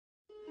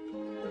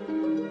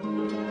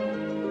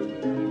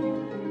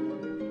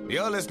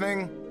You're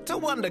listening to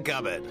Wonder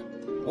Cupboard.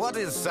 What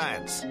is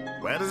science?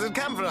 Where does it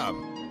come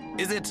from?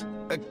 Is it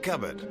a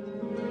cupboard?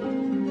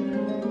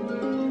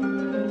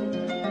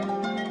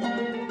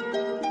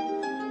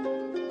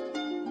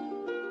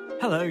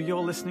 Hello,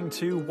 you're listening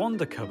to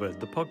Wonder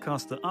Cupboard, the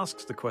podcast that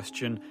asks the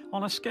question,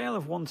 on a scale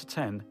of 1 to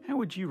 10, how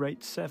would you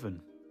rate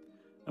 7?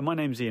 And my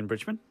name's Ian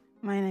Bridgman.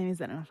 My name is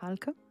Elena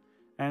Falco.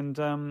 And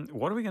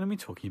what are we going to be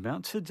talking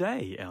about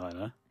today,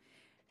 Elena?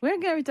 We're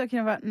going to be talking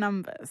about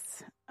numbers,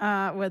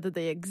 whether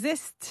they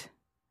exist.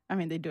 I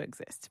mean, they do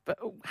exist, but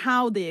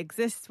how they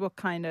exist, what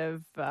kind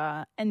of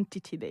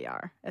entity they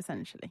are,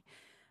 essentially.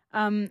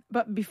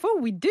 But before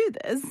we do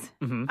this,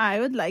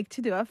 I would like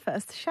to do our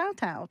first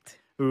shout out.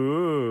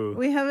 Ooh.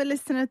 We have a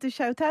listener to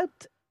shout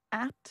out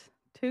at,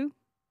 to,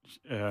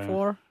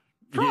 for,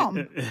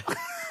 from.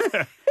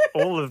 Yeah.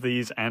 All of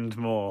these and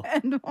more.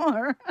 And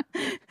more.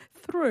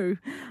 Through.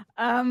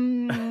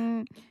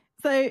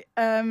 So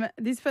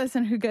this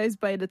person who goes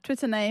by the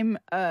Twitter name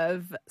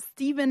of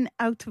Stephen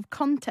Out of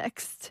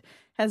Context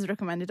has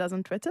recommended us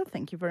on Twitter.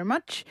 Thank you very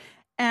much.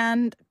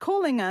 And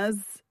calling us,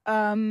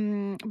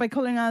 by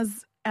calling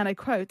us, and I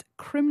quote,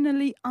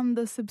 criminally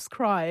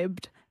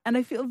undersubscribed. And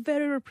I feel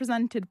very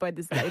represented by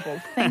this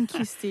label. Thank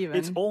you, Stephen.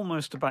 It's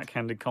almost a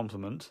backhanded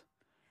compliment.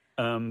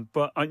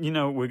 But,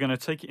 we're going to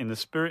take it in the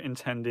spirit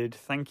intended.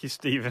 Thank you,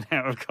 Stephen,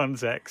 Out of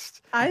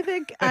Context. I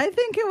think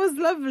it was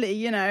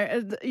lovely,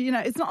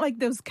 it's not like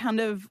those kind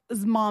of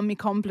smarmy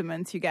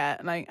compliments you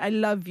get. Like, I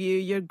love you,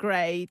 you're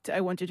great,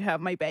 I want you to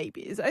have my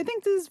babies. I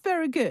think this is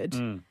very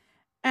good.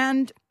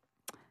 And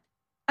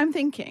I'm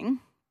thinking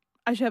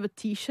I should have a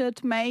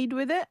T-shirt made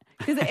with it.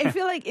 Because I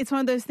feel like it's one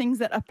of those things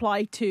that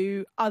apply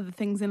to other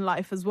things in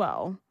life as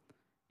well,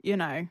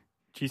 Do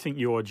you think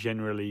you're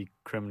generally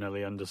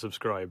criminally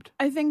undersubscribed?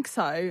 I think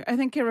so. I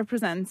think it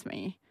represents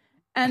me.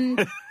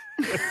 And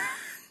so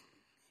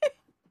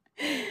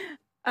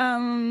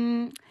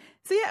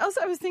yeah,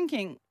 also I was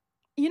thinking,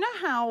 you know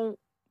how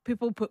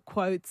people put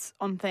quotes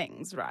on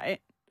things, right?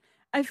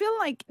 I feel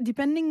like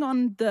depending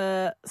on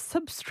the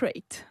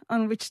substrate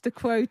on which the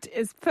quote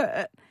is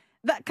put,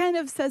 that kind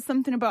of says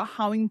something about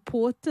how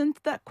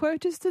important that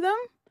quote is to them.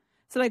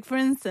 So, like, for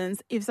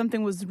instance, if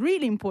something was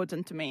really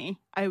important to me,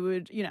 I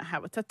would,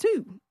 have a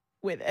tattoo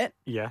with it.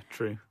 Yeah,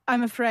 true.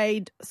 I'm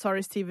afraid,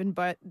 sorry, Stephen,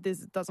 but this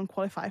doesn't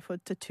qualify for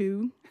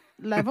tattoo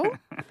level.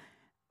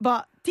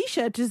 But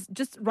T-shirt is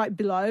just right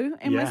below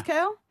in my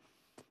scale.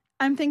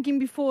 I'm thinking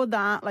before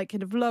that, like,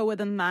 kind of lower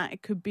than that,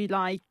 it could be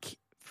like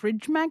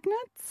fridge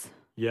magnets.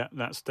 Yeah,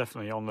 that's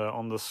definitely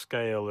on the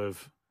scale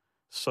of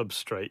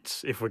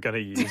substrates, if we're going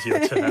to use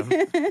your term.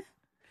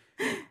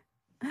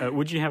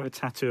 Would you have a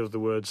tattoo of the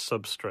word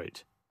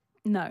substrate?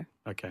 No.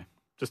 Okay,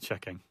 just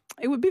checking.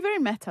 It would be very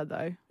meta,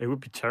 though. It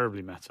would be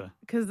terribly meta.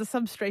 Because the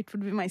substrate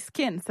would be my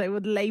skin, so it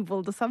would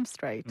label the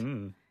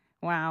substrate.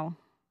 Wow.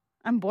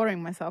 I'm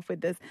boring myself with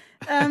this.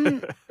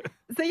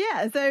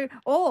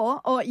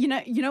 Or you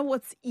know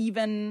what's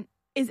even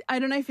is, I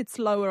don't know if it's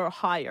lower or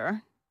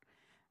higher.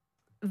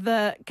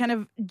 The kind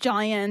of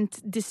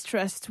giant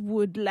distressed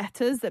wood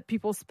letters that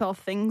people spell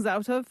things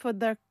out of for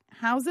their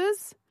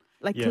houses,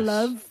 like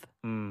love.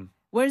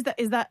 Where is that?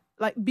 Is that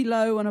like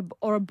below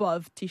or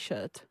above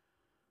T-shirt?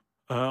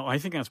 I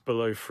think that's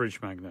below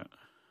fridge magnet.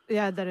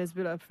 Yeah, that is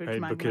below fridge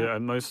magnet.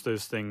 Because most of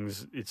those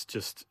things,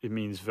 it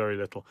means very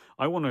little.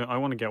 I want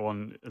to get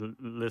one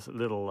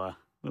little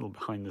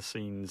behind the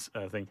scenes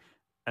thing.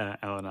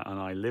 Eleanor and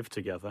I live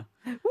together.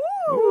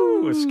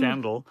 Ooh, a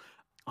scandal.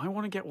 I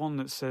want to get one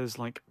that says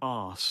like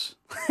arse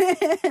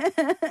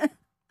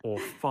or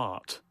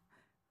fart.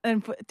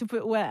 And to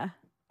put where?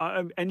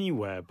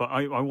 Anywhere, but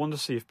I want to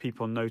see if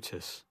people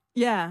notice.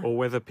 Yeah. Or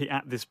whether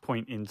at this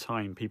point in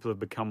time people have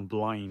become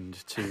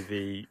blind to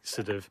the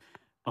sort of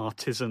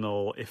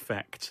artisanal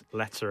effect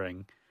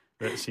lettering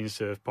that seems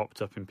to have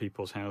popped up in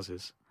people's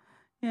houses.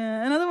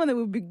 Yeah, another one that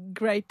would be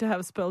great to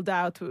have spelled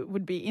out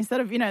would be, instead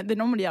of, they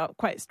normally are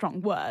quite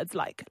strong words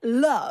like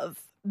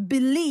love,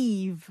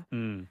 believe.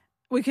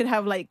 We could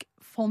have like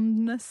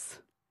fondness.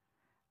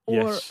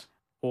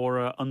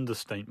 Or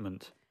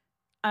understatement.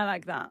 I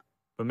like that.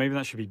 But maybe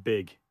that should be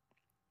big.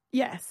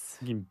 Yes.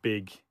 Thinking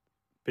big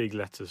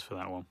letters for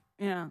that one.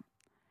 Yeah.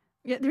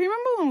 Yeah. Do you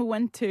remember when we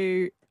went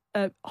to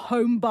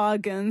Home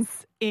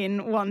Bargains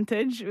in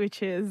Wantage,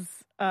 which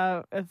is,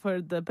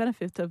 for the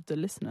benefit of the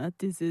listener,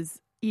 this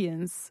is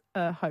Ian's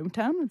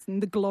hometown. It's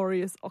in the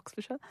glorious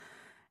Oxfordshire.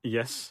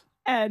 Yes.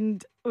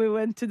 And we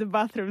went to the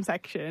bathroom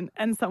section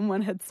and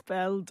someone had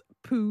spelled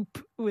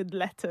poop with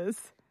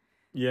letters.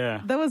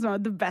 Yeah. That was one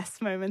of the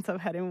best moments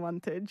I've had in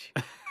Wantage.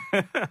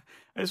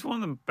 It's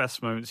one of the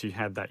best moments you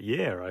had that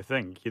year, I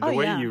think. The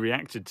way you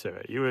reacted to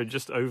it, you were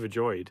just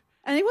overjoyed.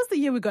 And it was the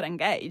year we got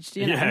engaged,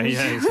 you know? Yeah,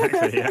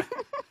 exactly, yeah.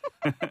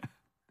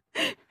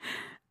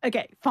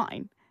 Okay,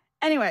 fine.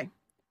 Anyway,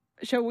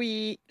 shall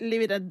we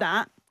leave it at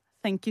that?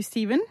 Thank you,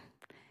 Stephen.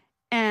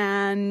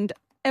 And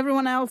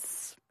everyone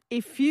else,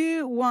 if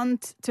you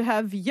want to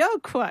have your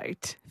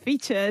quote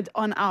featured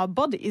on our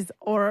bodies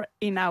or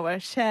in our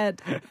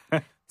shared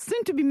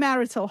soon-to-be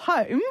marital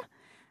home,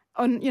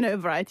 on, a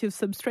variety of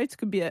substrates.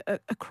 Could be a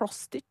cross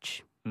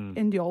stitch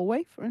in the old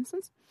way, for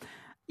instance.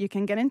 You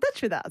can get in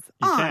touch with us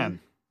on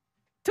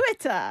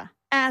Twitter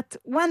at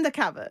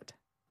WonderCupboard.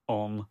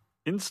 On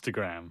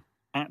Instagram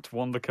at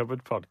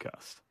WonderCupboard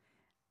Podcast.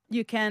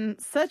 You can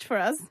search for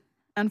us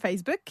on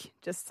Facebook.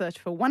 Just search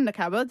for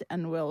WonderCupboard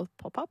and we'll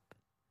pop up.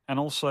 And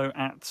also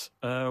at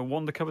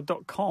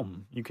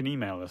wondercupboard.com. You can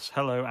email us,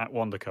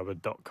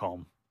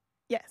 hello@wondercupboard.com.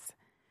 Yes.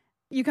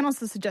 You can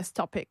also suggest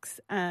topics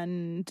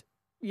and,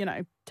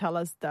 tell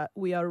us that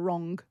we are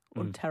wrong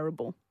or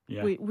terrible.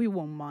 Yeah. We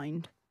won't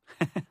mind.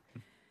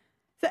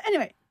 So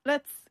anyway,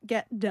 let's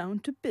get down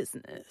to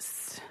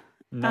business.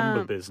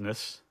 Number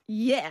business.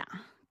 Yeah.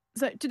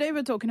 So today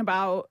we're talking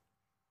about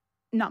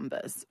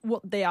numbers,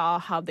 what they are,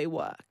 how they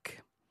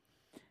work.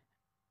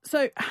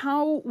 So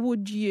how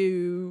would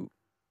you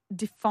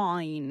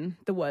define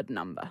the word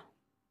number?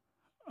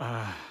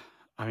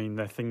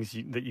 They're things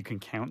that you can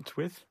count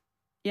with.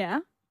 Yeah.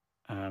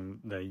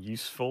 They're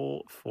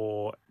useful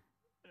for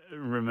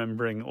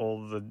remembering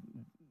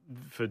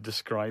for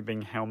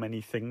describing how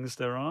many things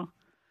there are.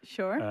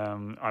 Sure.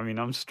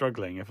 I'm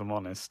struggling, if I'm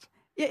honest.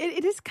 Yeah,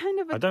 it is kind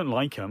of I don't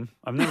like them.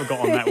 I've never got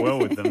on that well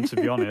with them, to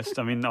be honest.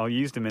 I'll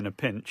use them in a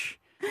pinch,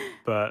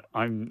 but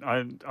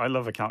I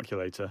love a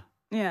calculator.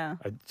 Yeah.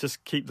 I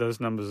just keep those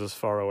numbers as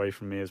far away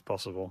from me as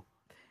possible.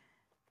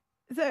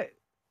 So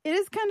it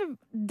is kind of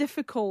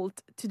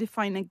difficult to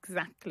define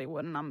exactly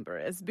what a number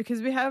is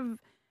because we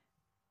have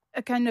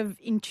a kind of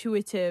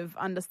intuitive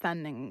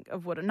understanding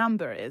of what a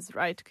number is,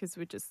 right? Because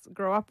we just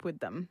grow up with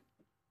them.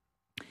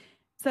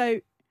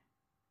 So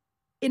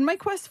in my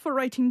quest for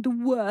writing the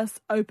worst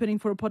opening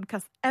for a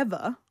podcast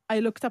ever, I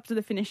looked up the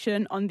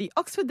definition on the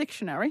Oxford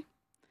Dictionary,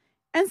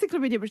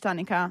 Encyclopedia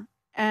Britannica,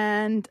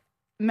 and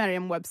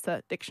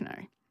Merriam-Webster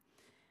Dictionary,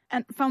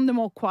 and found them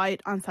all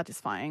quite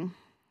unsatisfying.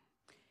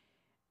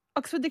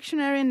 Oxford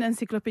Dictionary and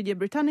Encyclopedia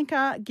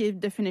Britannica give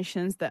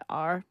definitions that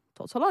are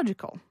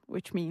tautological,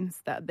 which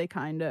means that they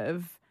kind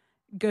of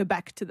go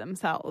back to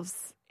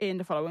themselves in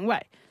the following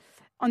way.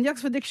 On the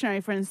Oxford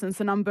Dictionary, for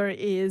instance, a number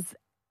is,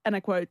 and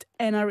I quote,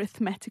 an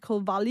arithmetical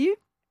value.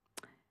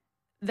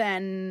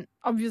 Then,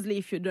 obviously,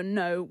 if you don't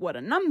know what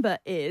a number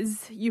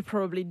is, you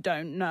probably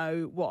don't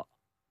know what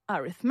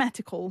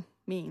arithmetical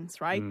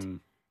means, right?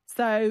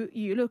 So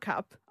you look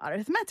up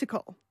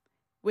arithmetical,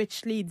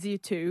 which leads you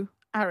to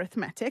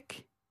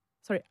arithmetic,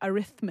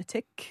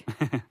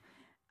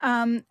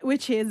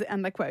 which is,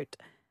 and I quote,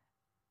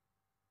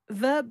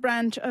 the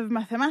branch of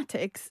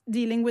mathematics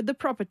dealing with the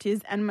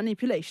properties and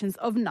manipulations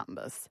of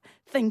numbers.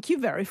 Thank you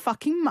very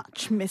fucking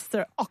much,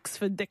 Mr.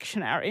 Oxford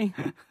Dictionary.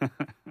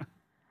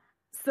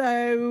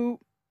 So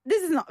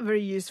this is not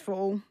very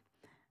useful.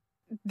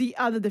 The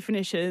other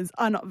definitions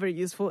are not very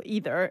useful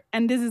either.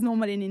 And this is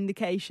normally an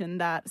indication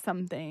that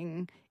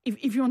something,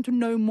 if you want to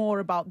know more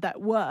about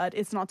that word,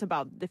 it's not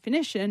about the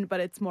definition, but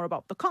it's more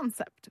about the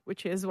concept,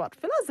 which is what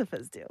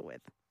philosophers deal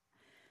with.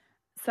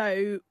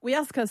 So we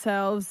ask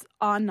ourselves,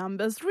 are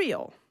numbers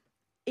real?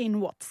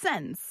 In what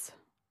sense?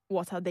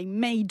 What are they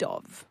made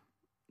of?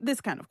 This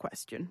kind of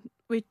question,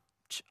 which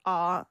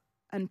are,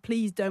 and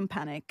please don't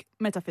panic,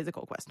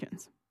 metaphysical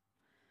questions.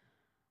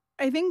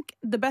 I think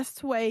the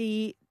best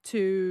way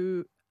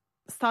to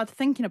start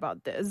thinking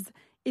about this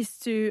is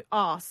to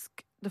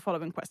ask the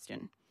following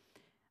question.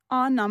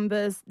 Are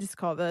numbers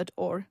discovered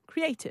or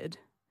created?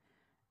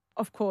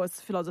 Of course,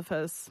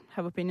 philosophers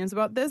have opinions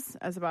about this,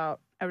 as about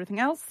everything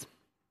else.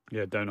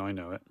 Yeah, don't I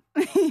know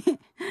it?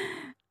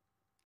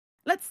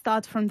 Let's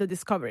start from the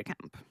discovery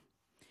camp.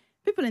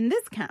 People in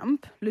this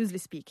camp, loosely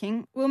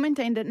speaking, will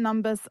maintain that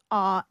numbers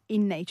are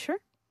in nature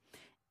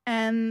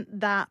and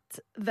that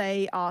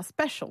they are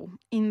special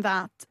in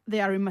that they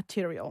are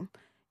immaterial.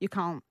 You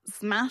can't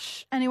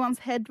smash anyone's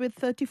head with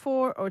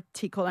 34 or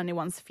tickle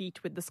anyone's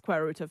feet with the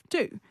square root of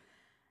 2.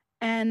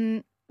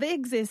 And they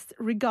exist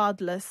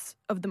regardless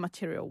of the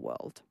material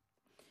world.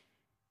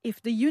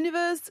 If the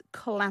universe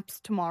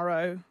collapsed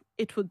tomorrow,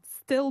 it would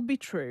still be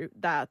true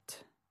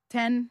that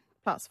 10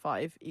 plus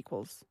 5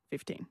 equals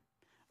 15,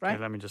 right?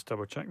 Okay, let me just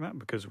double check that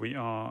because we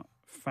are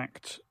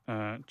fact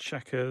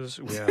checkers.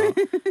 We are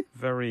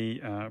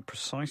very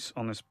precise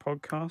on this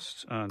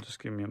podcast. Just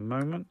give me a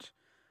moment.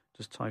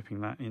 Just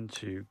typing that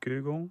into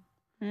Google.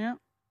 Yeah.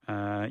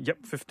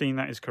 Yep, 15,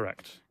 that is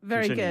correct.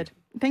 Very Continue. good.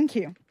 Thank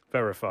you.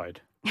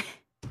 Verified.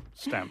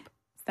 Stamp.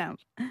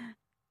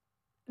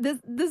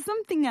 There's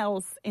something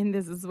else in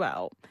this as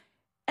well.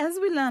 As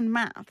we learn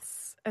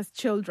maths as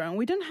children,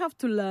 we don't have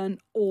to learn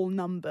all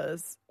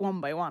numbers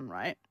one by one,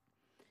 right?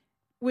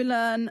 We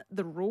learn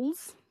the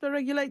rules that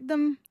regulate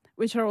them,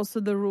 which are also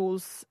the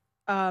rules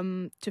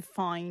to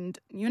find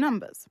new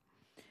numbers.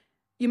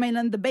 You may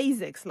learn the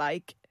basics,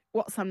 like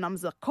what some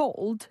numbers are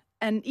called,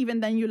 and even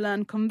then you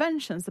learn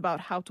conventions about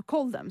how to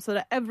call them, so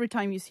that every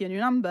time you see a new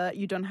number,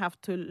 you don't have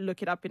to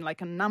look it up in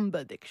like a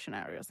number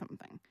dictionary or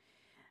something.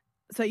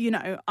 So,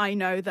 I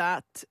know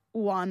that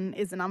 1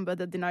 is a number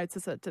that denotes a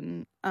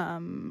certain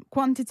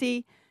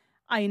quantity.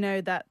 I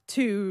know that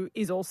 2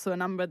 is also a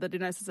number that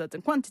denotes a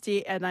certain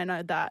quantity, and I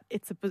know that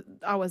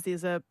ours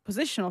is a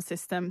positional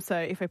system. So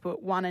if I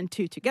put 1 and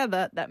 2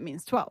 together, that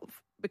means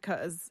 12,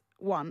 because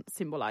 1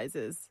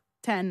 symbolizes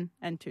 10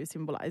 and 2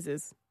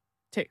 symbolizes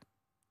 2.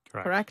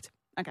 Correct?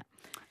 Okay.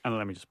 And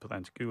let me just put that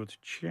into Google to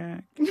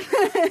check.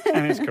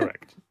 And it's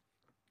correct.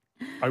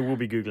 I will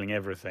be Googling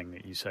everything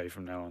that you say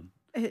from now on.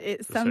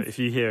 It So sounds... if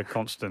you hear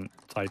constant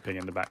typing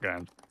in the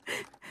background,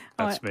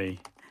 that's me.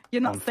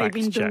 You're not on fact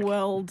saving the check.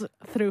 world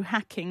through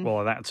hacking.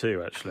 Well, that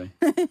too, actually.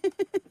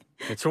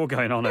 It's all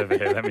going on over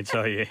here, let me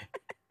tell you.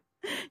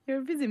 You're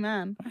a busy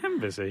man. I am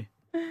busy.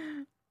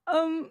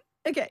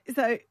 Okay,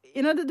 so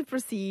in order to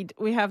proceed,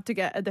 we have to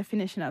get a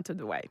definition out of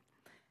the way.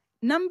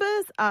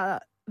 Numbers are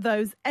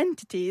those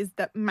entities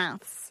that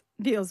maths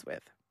deals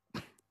with.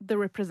 The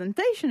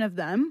representation of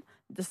them,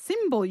 the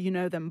symbol you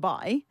know them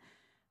by,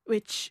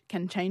 which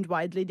can change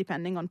widely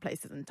depending on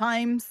places and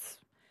times.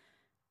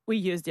 We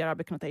use the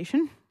Arabic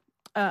notation.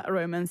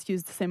 Romans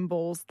used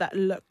symbols that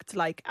looked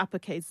like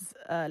uppercase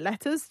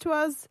letters to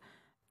us.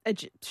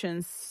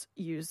 Egyptians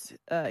use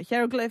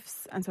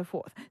hieroglyphs and so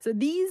forth. So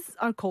these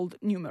are called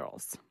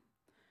numerals,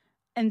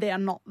 and they are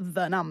not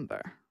the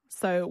number.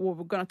 So what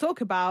we're going to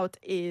talk about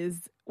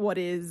is what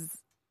is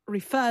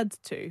referred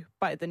to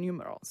by the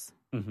numerals.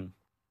 Mm-hmm.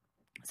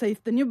 So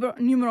if the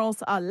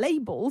numerals are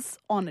labels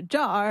on a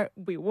jar,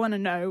 we want to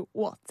know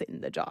what's in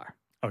the jar.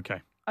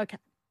 Okay. Okay.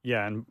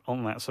 Yeah, and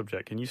on that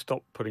subject, can you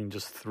stop putting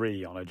just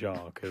 3 on a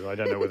jar? Because I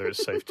don't know whether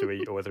it's safe to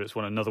eat or whether it's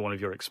another one of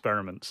your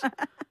experiments.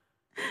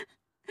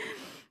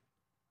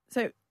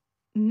 So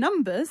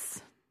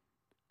numbers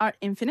are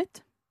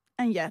infinite,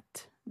 and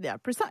yet they are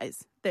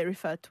precise. They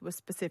refer to a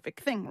specific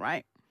thing,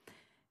 right?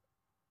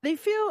 They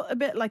feel a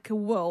bit like a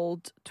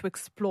world to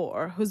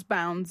explore whose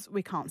bounds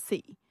we can't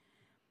see.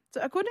 So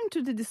according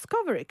to the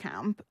Discovery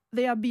Camp,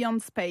 they are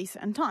beyond space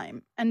and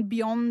time and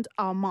beyond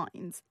our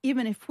minds.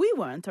 Even if we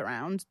weren't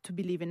around to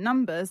believe in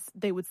numbers,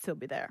 they would still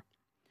be there.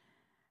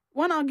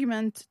 One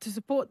argument to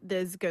support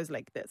this goes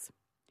like this.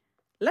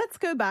 Let's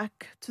go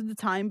back to the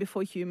time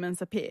before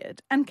humans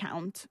appeared and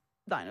count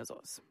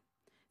dinosaurs.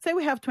 Say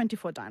we have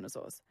 24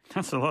 dinosaurs.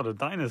 That's a lot of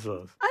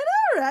dinosaurs. I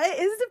know, right?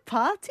 Is it a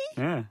party?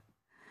 Yeah.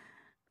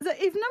 So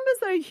if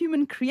numbers are a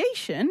human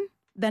creation,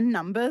 then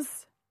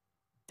numbers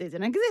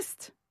didn't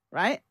exist,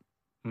 right?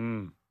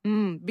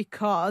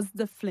 Because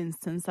the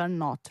Flintstones are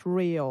not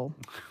real.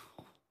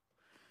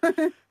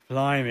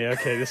 Blimey,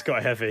 okay, this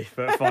got heavy,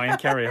 but fine,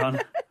 carry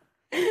on.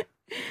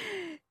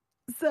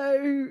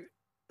 So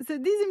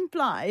this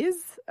implies,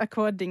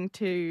 according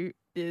to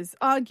this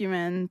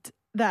argument,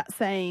 that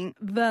saying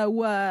there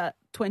were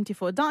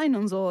 24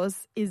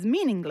 dinosaurs is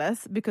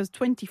meaningless because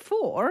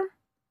 24,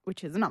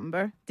 which is a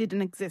number,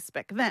 didn't exist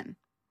back then.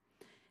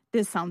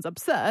 This sounds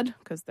absurd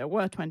because there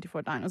were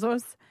 24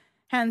 dinosaurs.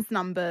 Hence,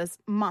 numbers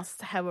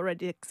must have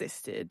already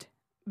existed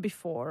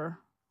before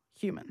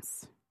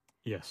humans.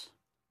 Yes.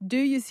 Do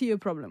you see a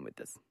problem with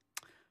this?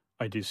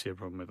 I do see a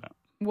problem with that.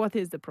 What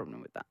is the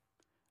problem with that?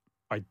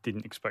 I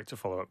didn't expect a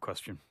follow-up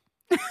question.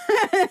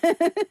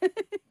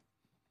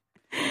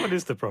 What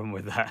is the problem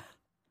with that?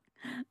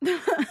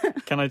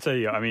 Can I tell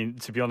you, I mean,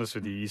 to be honest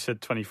with you, you said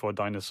 24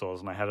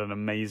 dinosaurs, and I had an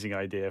amazing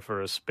idea for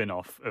a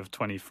spin-off of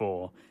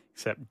 24,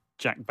 except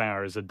Jack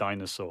Bauer is a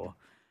dinosaur,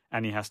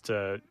 and he has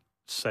to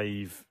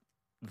save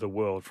the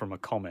world from a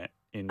comet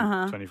in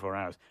 24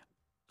 hours.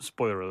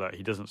 Spoiler alert,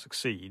 he doesn't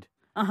succeed.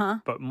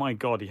 But my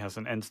God, he has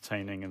an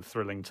entertaining and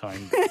thrilling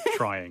time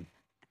trying.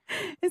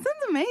 It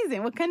sounds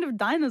amazing. What kind of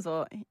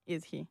dinosaur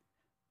is he?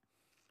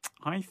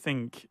 I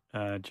think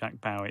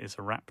Jack Bauer is a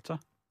raptor.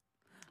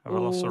 A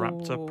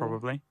velociraptor,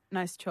 probably.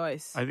 Nice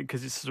choice. I think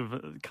because it's sort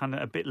of kind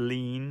of a bit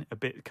lean, a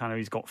bit kind of,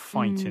 he's got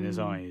fight in his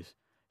eyes.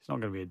 He's not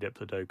going to be a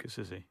diplodocus,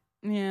 is he?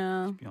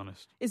 Yeah. Let's be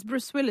honest. Is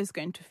Bruce Willis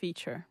going to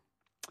feature?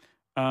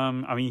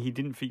 I mean, he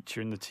didn't feature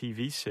in the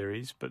TV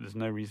series, but there's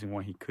no reason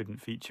why he couldn't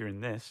feature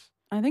in this.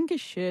 I think he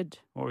should.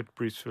 What would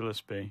Bruce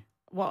Willis be?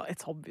 Well,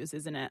 it's obvious,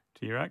 isn't it?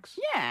 T-Rex?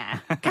 Yeah.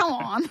 Come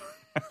on.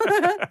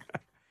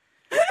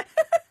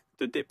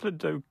 Do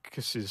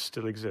diplodocuses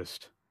still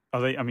exist? Are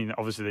they? I mean,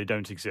 obviously they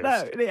don't exist.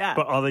 No, yeah.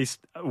 But are they?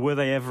 Were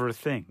they ever a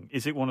thing?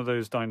 Is it one of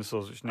those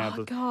dinosaurs which now?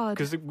 Oh, God.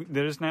 Because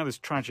there is now this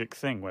tragic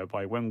thing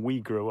whereby when we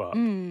grew up,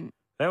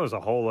 there was a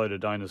whole load of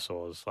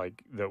dinosaurs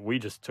like that we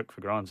just took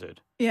for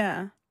granted.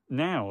 Yeah.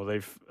 Now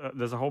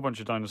there's a whole bunch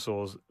of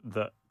dinosaurs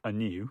that are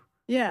new.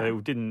 Yeah. They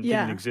didn't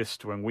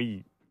exist when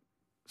we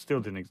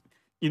still didn't.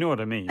 You know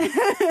what I mean?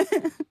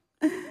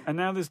 And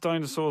now there's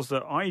dinosaurs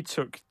that I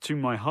took to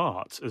my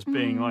heart as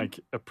being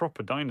like a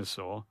proper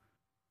dinosaur.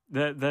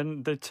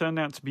 Then they turned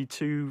out to be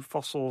 2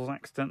 fossils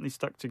accidentally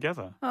stuck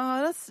together.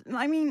 Oh,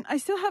 I mean, I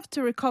still have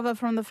to recover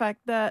from the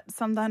fact that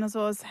some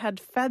dinosaurs had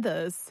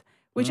feathers,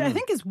 which I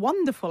think is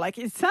wonderful. Like,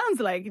 it sounds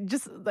like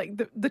just like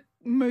the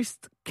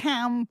most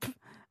camp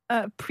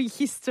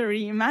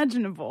prehistory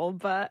imaginable,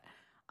 but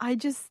I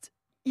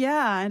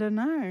don't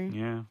know.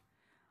 Yeah.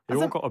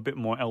 It all got a bit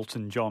more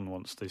Elton John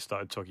once they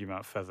started talking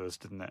about feathers,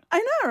 didn't it? I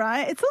know,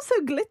 right? It's also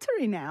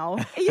glittery now.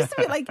 It used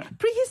to be like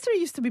prehistory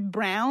used to be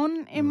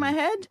brown in my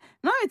head.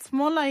 Now it's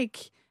more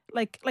like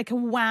a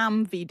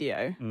Wham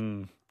video.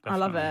 I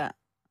love it.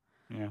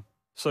 Yeah.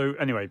 So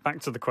anyway,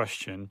 back to the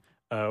question.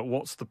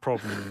 What's the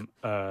problem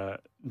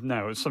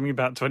now? It's something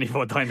about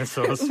 24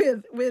 dinosaurs.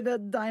 with a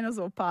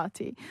dinosaur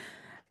party.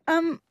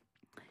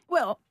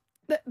 Well,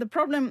 the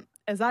problem,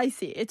 as I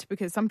see it,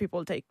 because some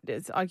people take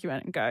this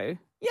argument and go,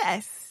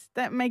 yes,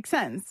 that makes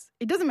sense.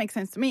 It doesn't make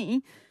sense to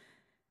me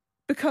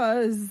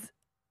because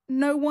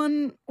no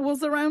one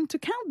was around to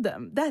count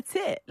them. That's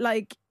it.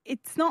 Like,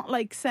 it's not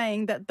like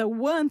saying that there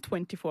weren't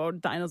 24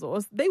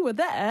 dinosaurs. They were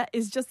there.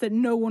 It's just that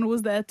no one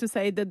was there to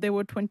say that there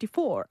were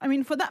 24. I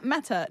mean, for that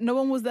matter, no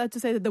one was there to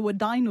say that there were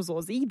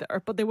dinosaurs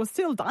either, but they were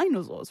still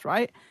dinosaurs,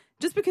 right?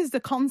 Just because the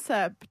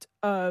concept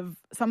of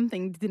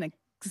something didn't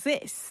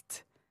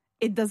exist,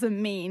 it doesn't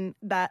mean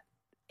that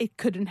it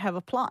couldn't have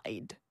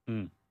applied.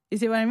 You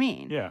see what I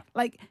mean? Yeah.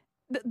 Like,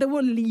 there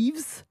were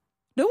leaves.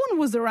 No one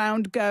was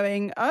around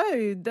going,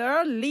 oh, there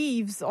are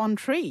leaves on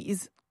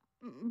trees.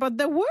 But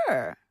there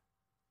were,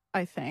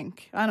 I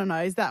think. I don't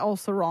know. Is that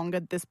also wrong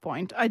at this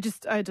point? I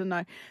don't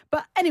know.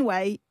 But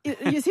anyway,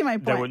 you see my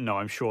point.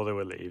 I'm sure there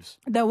were leaves.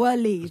 There were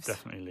leaves. There's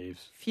definitely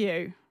leaves.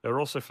 Few. There were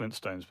also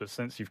Flintstones, but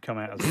since you've come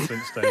out as a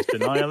Flintstones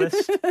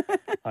denialist,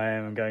 I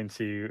am going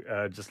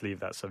to just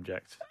leave that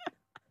subject.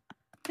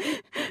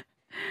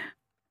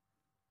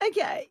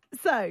 Okay,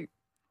 so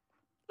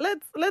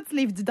let's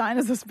leave the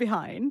dinosaurs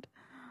behind.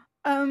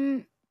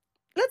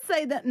 Let's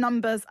say that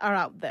numbers are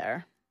out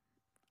there,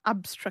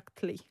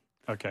 abstractly.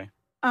 Okay.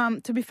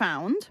 To be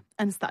found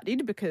and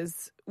studied,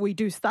 because we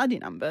do study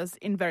numbers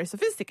in very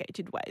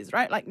sophisticated ways,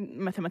 right? Like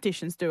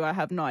mathematicians do. I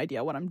have no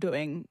idea what I'm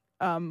doing.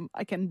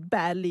 I can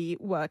barely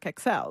work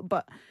Excel.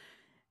 But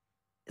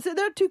so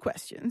there are two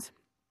questions.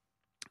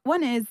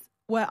 One is,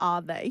 where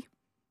are they?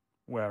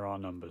 Where are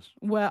numbers?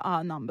 Where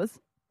are numbers?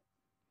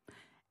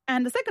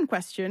 And the second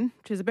question,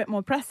 which is a bit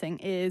more pressing,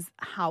 is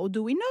how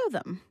do we know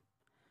them?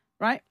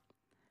 Right?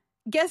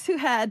 Guess who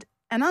had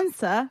an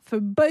answer for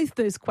both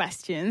those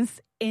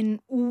questions in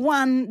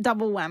one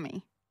double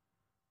whammy?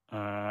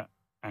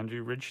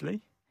 Andrew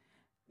Ridgeley?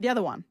 The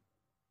other one.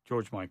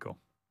 George Michael?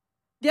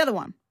 The other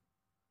one.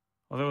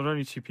 Well, there were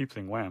only two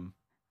people in Wham.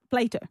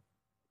 Plato.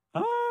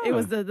 Oh. It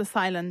was the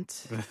silent,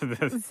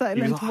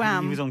 silent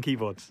Wham. He was on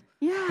keyboards.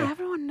 Yeah,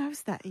 everyone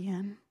knows that,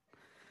 Ian.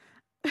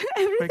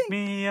 Wake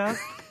me up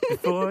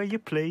before you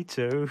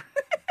Plato.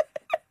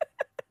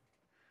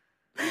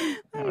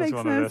 That was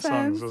one of their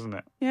songs, wasn't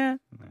it? Yeah.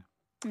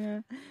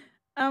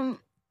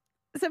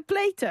 So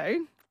Plato,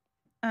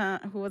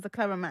 who was a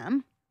clever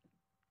man,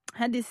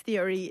 had this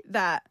theory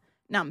that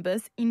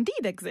numbers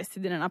indeed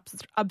existed in an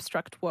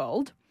abstract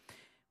world,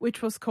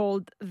 which was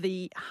called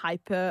the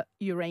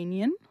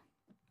Hyper-Uranian,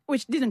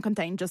 which didn't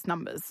contain just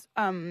numbers.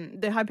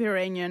 The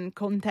Hyper-Uranian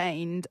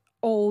contained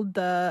all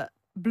the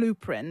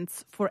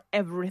blueprints for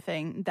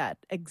everything that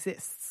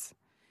exists.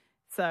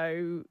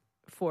 So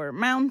for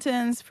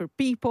mountains, for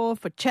people,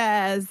 for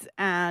chairs,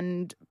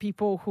 and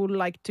people who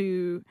like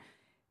to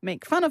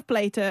make fun of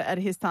Plato at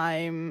his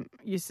time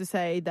used to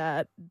say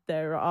that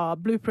there are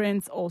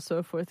blueprints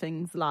also for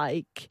things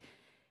like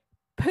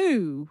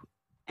poo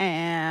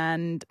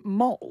and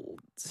mold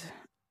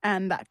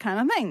and that kind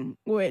of thing,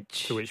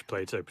 To which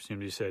Plato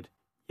presumably said,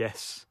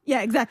 yes.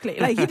 Yeah, exactly.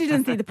 Like, he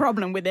didn't see the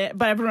problem with it,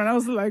 but everyone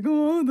else was like,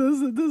 oh,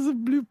 there's a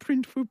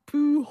blueprint for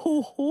poo.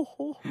 Ho, ho,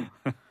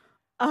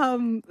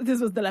 ho.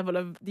 This was the level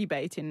of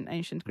debate in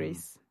ancient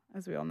Greece,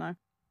 as we all know.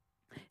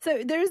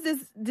 So there is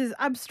this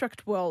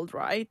abstract world,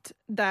 right,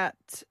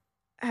 that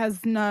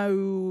has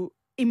no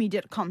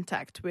immediate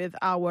contact with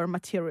our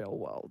material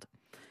world.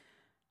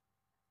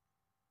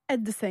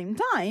 At the same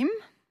time,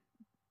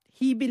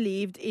 he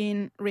believed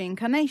in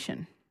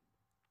reincarnation.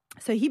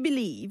 So he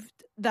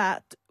believed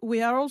that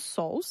we are all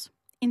souls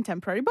in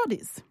temporary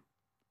bodies,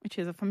 which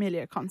is a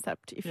familiar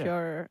concept if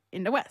you're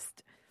in the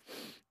West.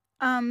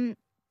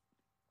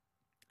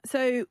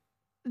 So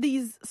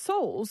these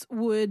souls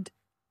would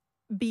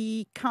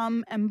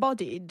become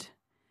embodied,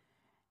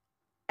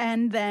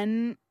 and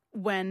then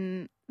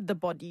when the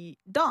body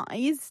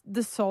dies,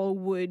 the soul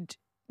would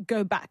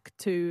go back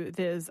to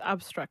this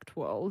abstract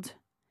world,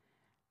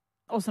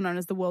 also known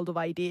as the world of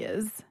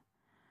ideas,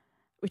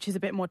 which is a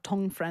bit more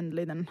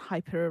tongue-friendly than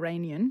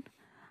Hyper-Uranian.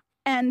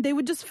 And they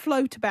would just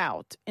float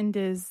about in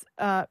this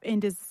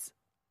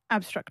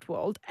abstract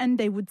world, and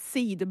they would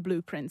see the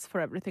blueprints for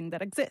everything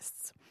that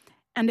exists.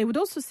 And they would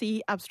also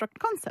see abstract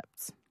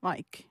concepts,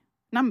 like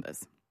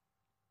numbers.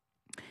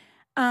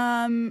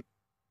 And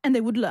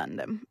they would learn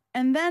them.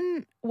 And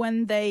then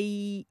when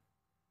they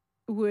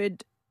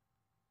would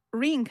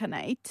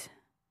reincarnate,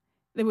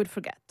 they would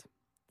forget.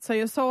 So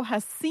your soul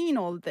has seen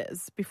all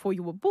this before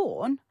you were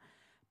born,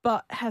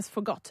 but has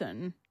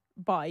forgotten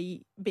by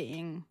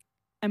being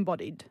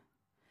embodied.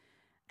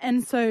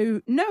 And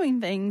so knowing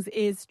things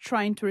is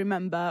trying to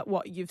remember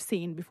what you've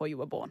seen before you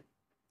were born.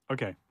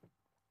 Okay.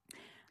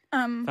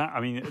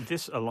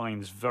 This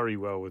aligns very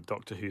well with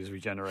Doctor Who's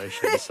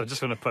regeneration, so I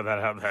just want to put that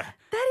out there.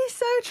 That is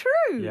so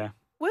true. Yeah.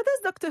 Where does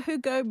Doctor Who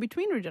go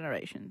between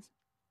regenerations?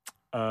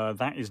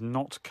 That is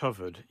not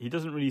covered. He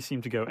doesn't really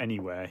seem to go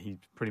anywhere. He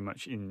pretty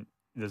much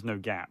there's no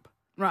gap.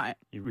 Right.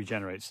 He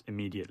regenerates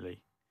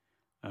immediately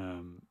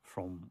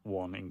from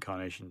one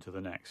incarnation to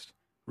the next,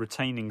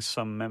 retaining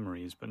some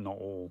memories, but not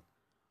all.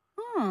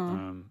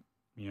 Oh.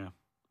 Yeah.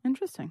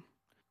 Interesting.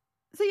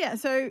 So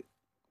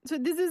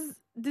this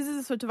is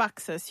a sort of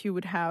access you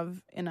would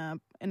have in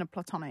a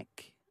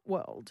Platonic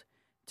world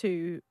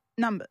to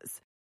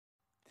numbers.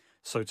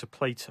 So to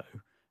Plato,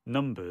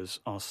 numbers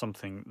are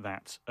something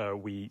that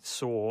we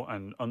saw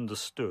and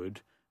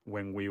understood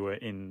when we were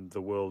in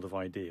the world of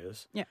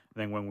ideas. Yeah.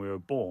 Then when we were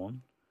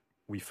born,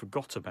 we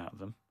forgot about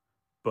them.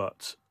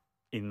 But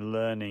in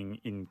learning,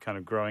 in kind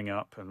of growing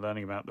up and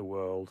learning about the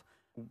world,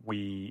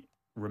 we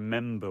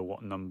remember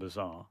what numbers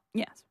are.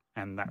 Yes.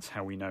 And that's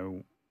how we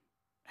know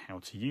how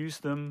to use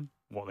them,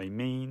 what they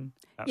mean,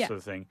 that Yeah. sort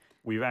of thing.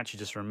 We've actually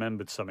just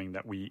remembered something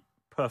that we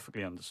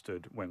perfectly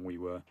understood when we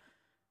were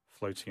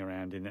floating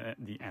around in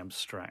the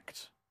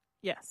abstract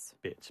Yes.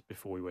 bit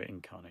before we were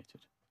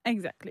incarnated.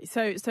 Exactly.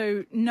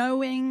 So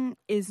knowing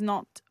is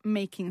not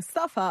making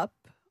stuff up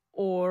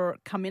or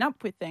coming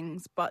up with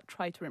things, but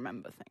try to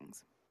remember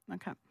things.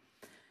 Okay.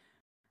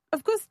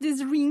 Of course,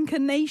 this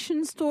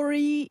reincarnation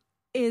story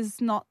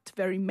is not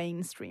very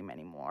mainstream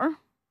anymore.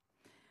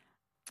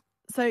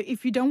 So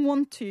if you don't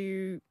want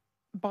to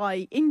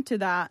buy into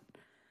that,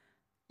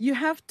 you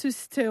have to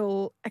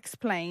still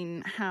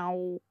explain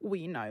how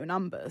we know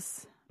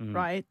numbers,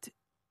 right?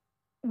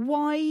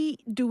 Why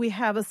do we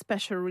have a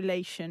special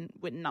relation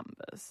with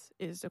numbers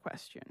is the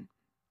question.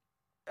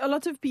 A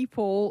lot of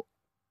people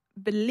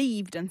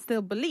believed and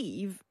still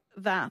believe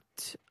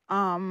that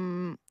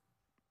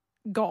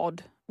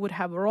God would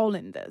have a role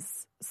in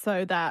this,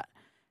 so that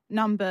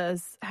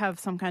numbers have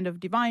some kind of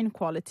divine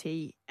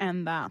quality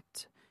and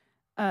that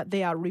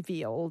they are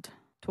revealed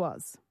to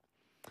us.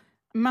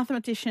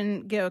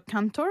 Mathematician Georg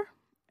Cantor,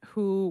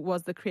 who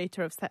was the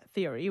creator of set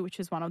theory, which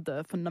is one of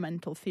the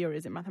fundamental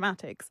theories in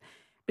mathematics,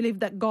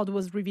 believed that God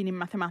was revealing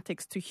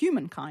mathematics to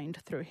humankind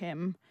through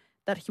him,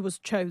 that he was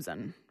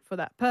chosen for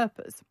that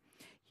purpose.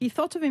 He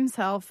thought of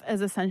himself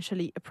as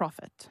essentially a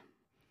prophet.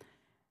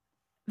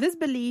 This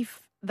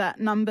belief that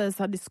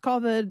numbers are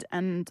discovered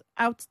and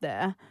out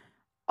there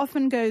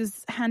often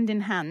goes hand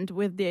in hand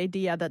with the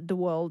idea that the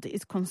world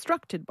is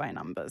constructed by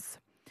numbers.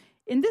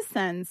 In this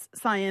sense,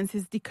 science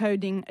is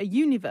decoding a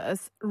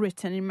universe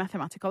written in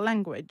mathematical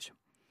language.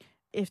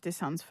 If this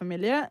sounds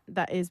familiar,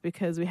 that is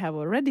because we have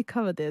already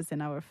covered this in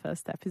our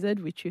first episode,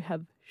 which you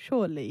have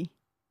surely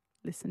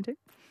listened to.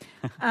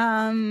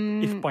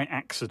 If by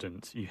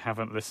accident you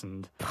haven't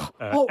listened,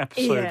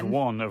 episode Ian.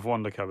 1 of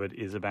Wonder Cupboard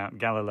is about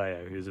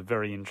Galileo, who is a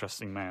very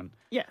interesting man.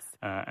 Yes.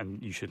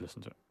 And you should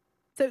listen to it.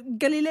 So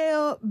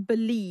Galileo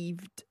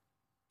believed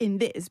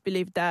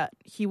that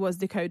he was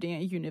decoding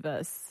a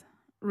universe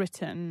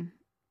written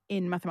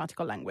in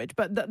mathematical language.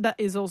 But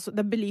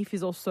the belief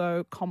is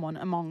also common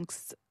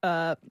amongst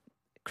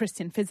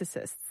Christian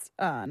physicists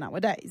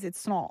nowadays.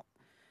 It's not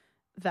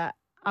that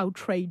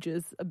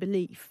outrageous a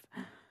belief.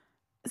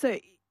 So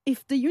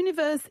if the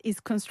universe is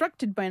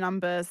constructed by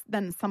numbers,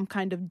 then some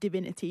kind of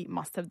divinity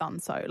must have done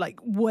so. Like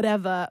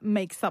whatever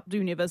makes up the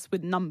universe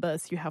with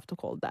numbers, you have to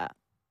call that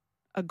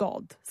a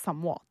god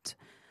somewhat.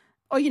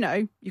 Or,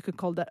 you could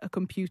call that a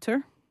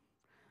computer.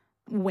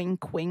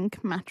 Wink,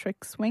 wink,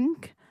 matrix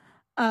wink.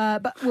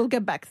 But we'll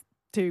get back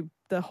to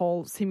the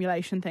whole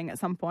simulation thing at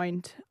some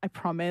point, I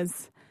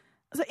promise.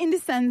 So in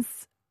this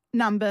sense,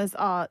 numbers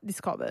are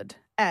discovered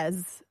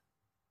as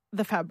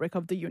the fabric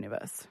of the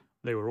universe.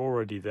 They were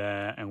already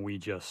there and we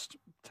just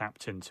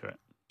tapped into it.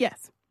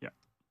 Yes. Yeah.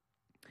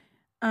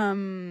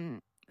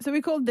 So we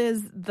call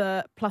this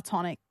the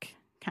Platonic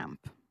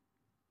camp.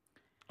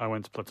 I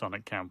went to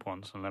Platonic camp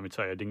once, and let me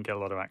tell you, I didn't get a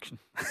lot of action.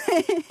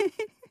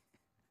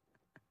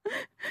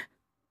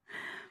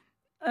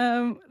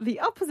 The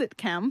opposite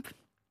camp,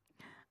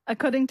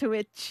 according to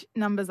which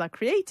numbers are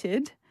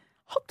created,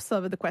 hops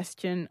over the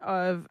question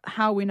of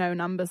how we know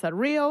numbers are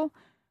real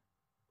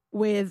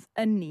with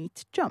a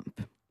neat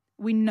jump.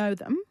 We know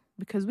them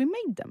because we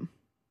made them.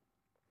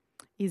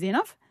 Easy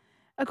enough.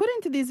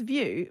 According to this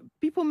view,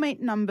 people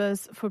make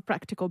numbers for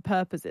practical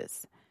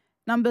purposes.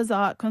 Numbers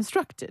are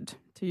constructed,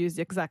 to use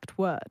the exact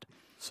word.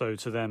 So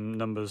to them,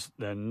 numbers,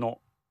 they're not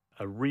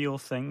a real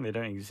thing. They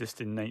don't exist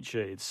in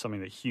nature. It's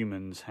something that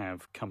humans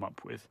have come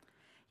up with.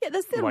 Yeah,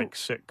 they're still... Like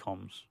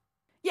sitcoms.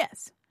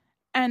 Yes.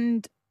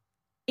 And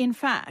in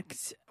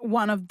fact,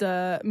 one of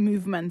the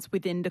movements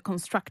within the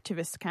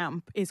constructivist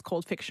camp is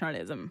called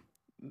fictionalism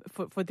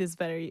for this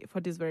very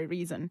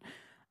reason.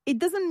 It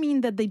doesn't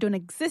mean that they don't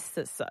exist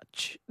as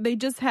such. They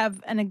just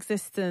have an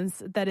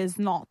existence that is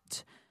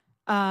not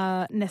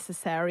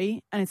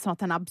necessary, and it's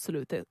not an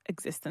absolute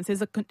existence.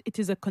 It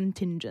is a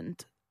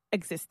contingent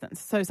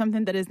existence. So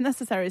something that is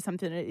necessary,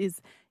 something that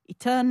is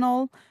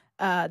eternal,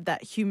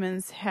 that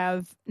humans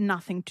have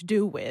nothing to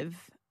do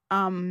with.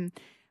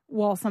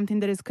 while something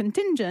that is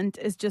contingent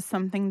is just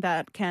something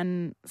that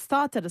can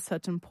start at a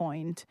certain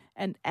point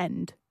and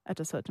end at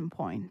a certain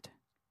point.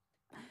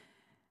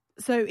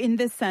 So in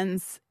this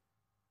sense,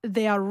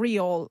 they are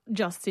real,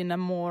 just in a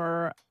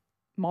more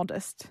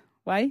modest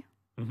way.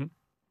 Mm-hmm.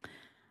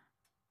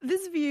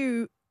 This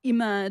view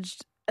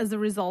emerged as a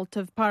result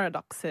of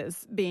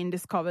paradoxes being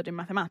discovered in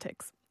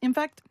mathematics. In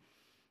fact,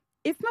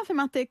 if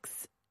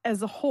mathematics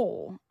as a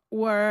whole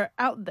were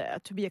out there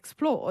to be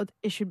explored,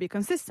 it should be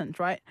consistent,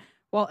 right?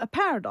 Well, a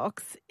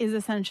paradox is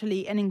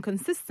essentially an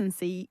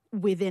inconsistency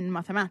within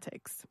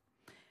mathematics.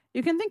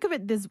 You can think of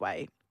it this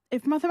way.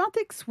 If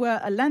mathematics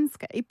were a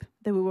landscape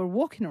that we were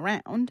walking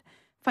around,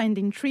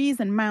 finding trees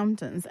and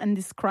mountains and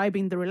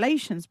describing the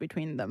relations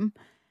between them,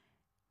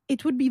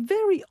 it would be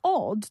very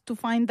odd to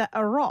find that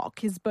a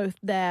rock is both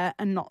there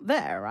and not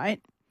there,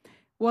 right?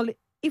 Well,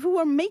 if we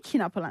were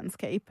making up a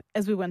landscape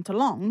as we went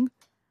along,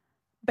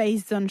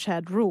 based on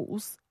shared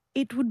rules,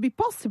 it would be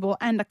possible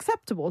and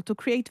acceptable to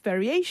create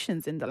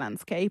variations in the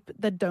landscape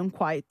that don't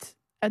quite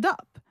add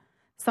up.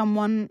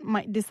 Someone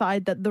might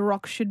decide that the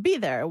rock should be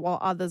there while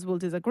others will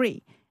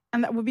disagree,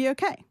 and that would be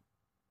okay.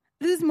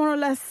 This is more or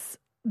less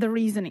the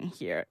reasoning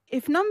here.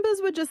 If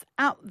numbers were just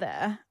out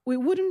there, we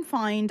wouldn't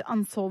find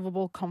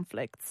unsolvable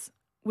conflicts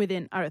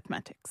within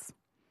arithmetics.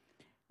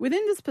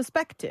 Within this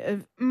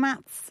perspective,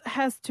 maths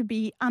has to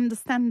be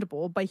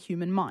understandable by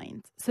human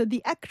minds. So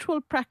the actual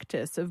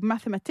practice of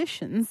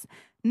mathematicians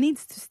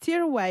needs to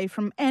steer away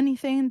from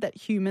anything that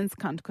humans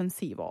can't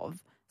conceive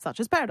of, such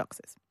as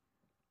paradoxes.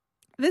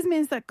 This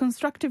means that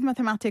constructive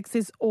mathematics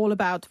is all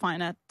about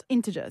finite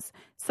integers,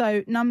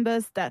 so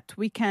numbers that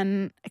we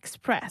can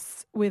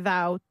express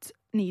without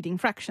needing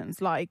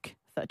fractions, like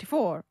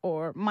 34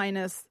 or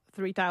minus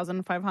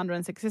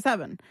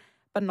 3,567,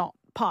 but not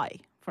pi,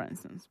 for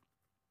instance.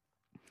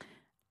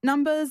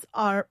 Numbers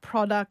are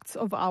products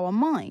of our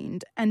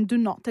mind and do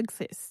not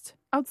exist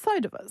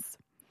outside of us.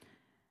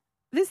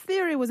 This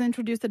theory was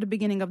introduced at the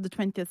beginning of the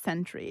 20th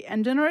century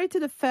and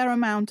generated a fair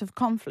amount of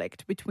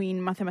conflict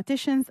between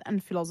mathematicians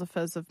and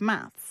philosophers of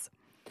maths.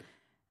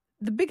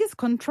 The biggest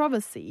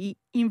controversy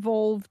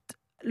involved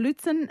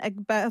Lutzen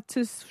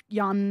Egbertus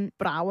Jan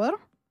Brouwer,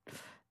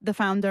 the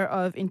founder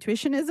of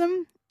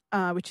intuitionism,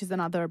 which is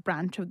another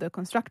branch of the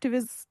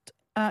constructivist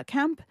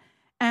camp,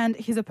 and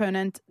his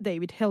opponent,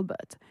 David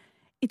Hilbert.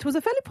 It was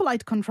a fairly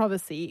polite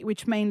controversy,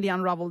 which mainly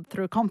unraveled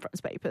through conference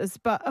papers,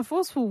 but a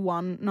forceful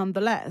one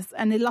nonetheless,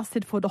 and it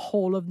lasted for the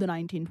whole of the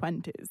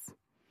 1920s.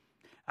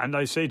 And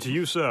I say to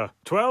you, sir,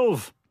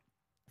 12!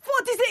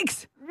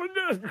 46!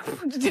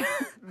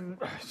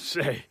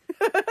 Say,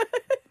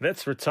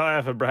 let's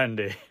retire for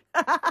brandy.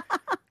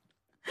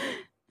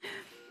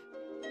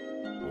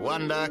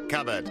 Wonder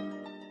Cupboard.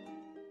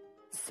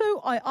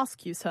 So I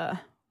ask you, sir,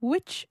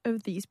 which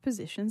of these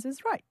positions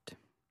is right?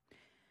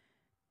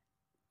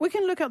 We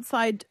can look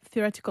outside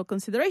theoretical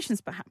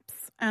considerations,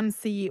 perhaps, and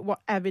see what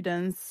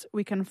evidence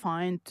we can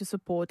find to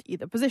support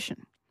either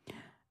position.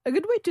 A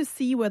good way to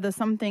see whether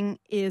something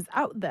is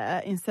out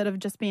there instead of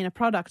just being a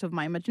product of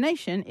my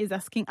imagination is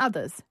asking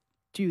others,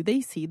 do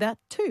they see that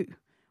too?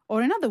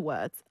 Or in other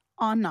words,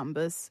 are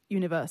numbers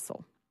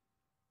universal?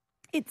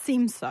 It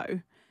seems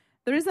so.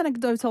 There is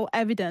anecdotal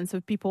evidence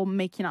of people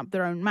making up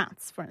their own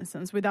maths, for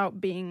instance,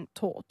 without being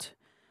taught.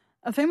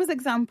 A famous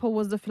example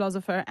was the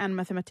philosopher and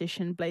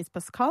mathematician Blaise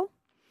Pascal.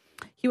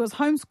 He was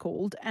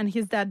homeschooled, and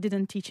his dad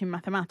didn't teach him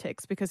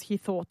mathematics because he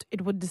thought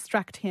it would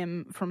distract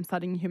him from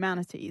studying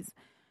humanities.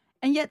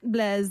 And yet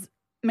Blaise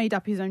made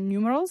up his own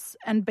numerals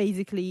and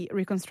basically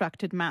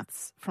reconstructed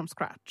maths from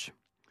scratch.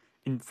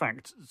 In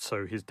fact,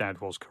 so his dad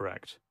was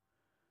correct.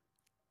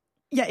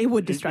 Yeah, it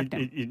would distract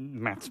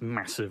him. Maths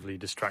massively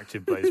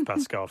distracted Blaise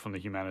Pascal from the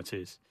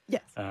humanities.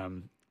 Yes.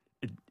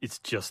 It's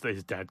just that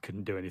his dad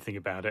couldn't do anything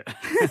about it.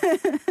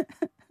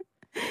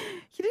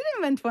 He did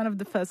invent one of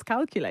the first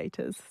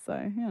calculators,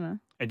 so, you know.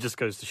 It just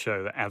goes to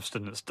show that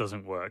abstinence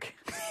doesn't work.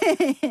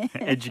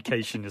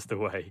 Education is the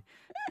way.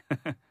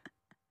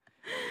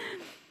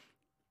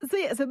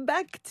 So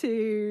back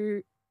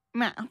to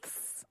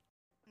maths.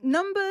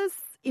 Numbers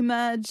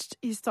emerged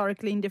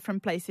historically in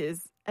different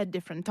places at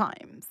different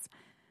times.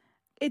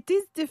 It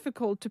is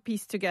difficult to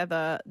piece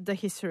together the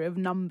history of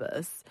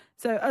numbers,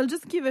 so I'll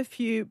just give a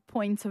few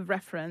points of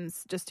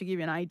reference just to give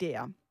you an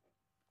idea.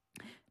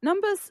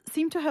 Numbers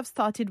seem to have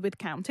started with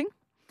counting.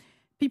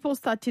 People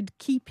started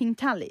keeping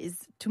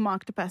tallies to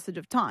mark the passage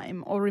of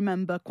time or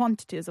remember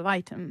quantities of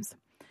items.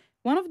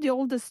 One of the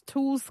oldest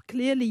tools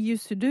clearly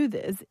used to do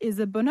this is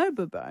a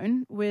bonobo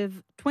bone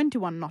with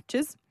 21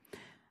 notches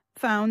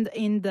found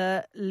in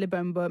the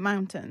Lebombo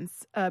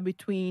Mountains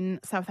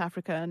between South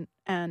Africa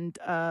and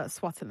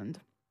Swaziland.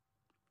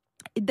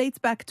 It dates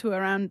back to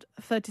around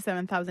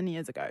 37,000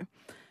 years ago.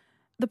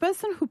 The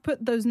person who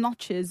put those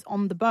notches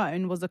on the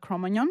bone was a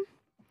Cro-Magnon.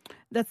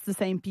 That's the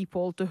same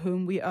people to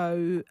whom we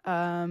owe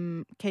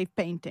cave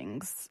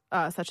paintings,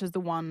 such as the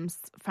ones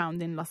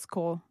found in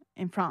Lascaux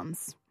in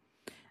France.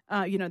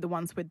 The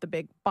ones with the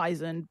big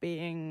bison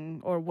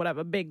being, or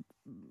whatever, big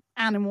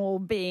animal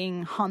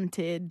being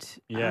hunted,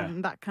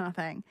 that kind of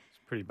thing.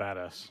 pretty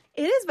badass.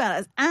 It is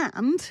badass.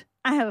 And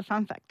I have a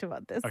fun fact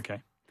about this.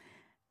 Okay.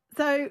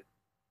 So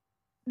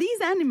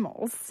these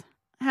animals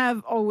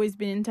have always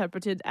been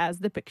interpreted as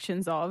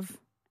depictions of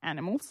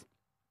animals.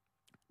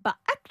 But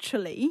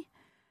actually,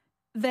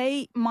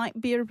 they might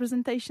be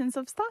representations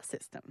of star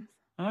systems.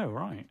 Oh,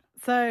 right.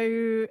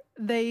 So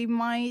they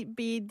might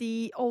be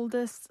the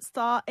oldest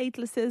star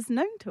atlases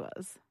known to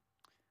us.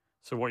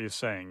 So what you're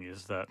saying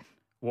is that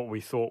what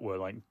we thought were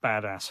like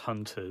badass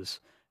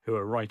hunters who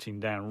are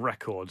writing down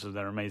records of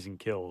their amazing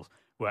kills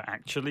were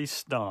actually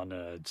star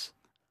nerds.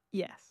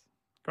 Yes.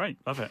 Great,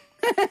 love it.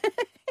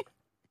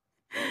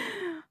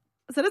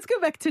 So let's go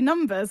back to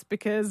numbers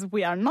because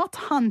we are not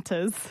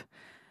hunters.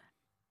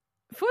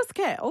 For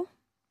scale,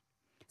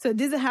 so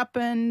this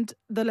happened,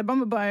 the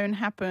Lebombo bone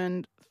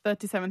happened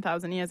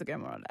 37,000 years ago,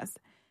 more or less.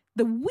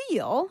 The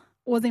wheel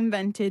was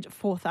invented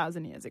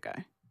 4,000 years ago.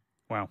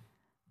 Wow.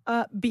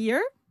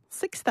 Beer,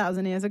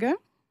 6,000 years ago.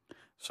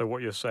 So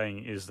what you're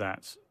saying is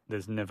that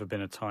there's never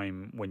been a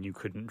time when you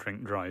couldn't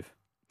drink drive.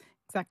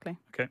 Exactly.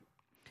 Okay.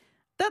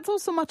 That's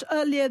also much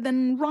earlier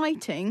than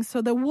writing.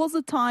 So there was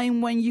a time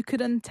when you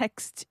couldn't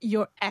text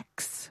your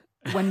ex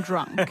when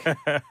drunk.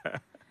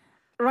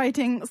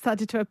 Writing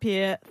started to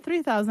appear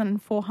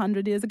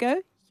 3,400 years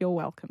ago. You're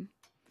welcome.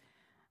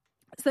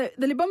 So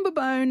the Lebombo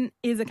bone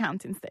is a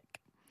counting stick.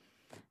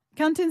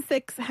 Counting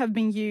sticks have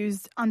been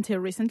used until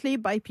recently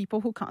by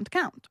people who can't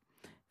count.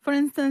 For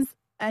instance,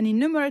 an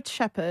innumerate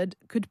shepherd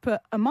could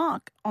put a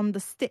mark on the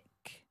stick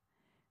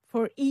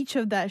for each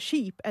of their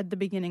sheep at the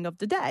beginning of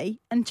the day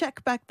and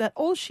check back that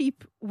all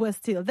sheep were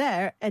still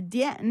there at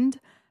the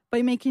end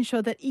by making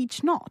sure that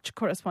each notch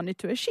corresponded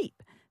to a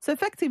sheep. So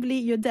effectively,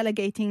 you're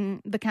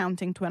delegating the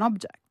counting to an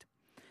object.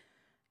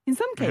 In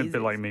some cases... A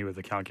bit like me with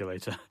the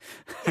calculator.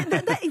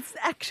 that is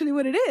actually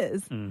what it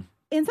is. Mm.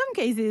 In some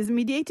cases,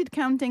 mediated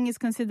counting is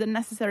considered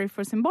necessary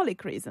for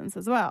symbolic reasons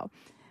as well.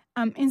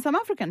 In some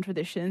African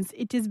traditions,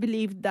 it is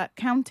believed that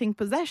counting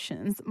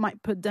possessions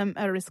might put them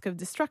at risk of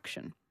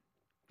destruction.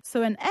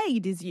 So an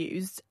aid is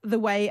used the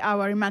way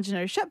our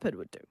imaginary shepherd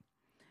would do.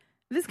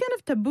 This kind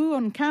of taboo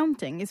on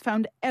counting is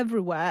found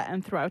everywhere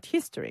and throughout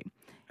history.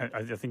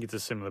 I think it's a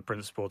similar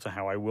principle to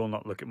how I will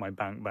not look at my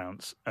bank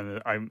balance,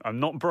 and I'm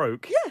not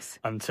broke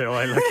until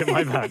I look at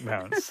my bank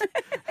balance.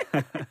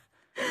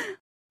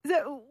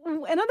 So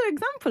another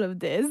example of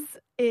this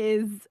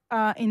is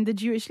in the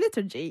Jewish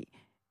liturgy,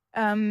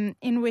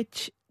 in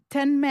which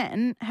 10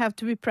 men have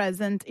to be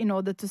present in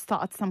order to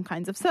start some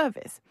kinds of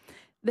service.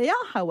 They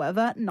are,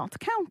 however, not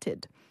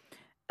counted.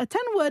 A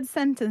 10-word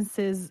sentence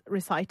is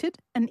recited,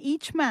 and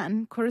each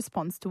man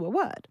corresponds to a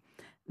word.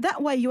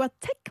 That way, you are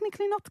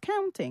technically not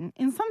counting.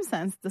 In some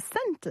sense, the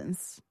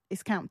sentence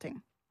is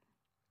counting.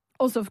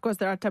 Also, of course,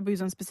 there are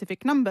taboos on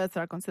specific numbers that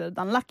are considered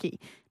unlucky,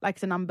 like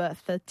the number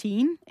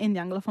 13 in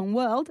the Anglophone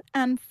world,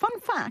 and fun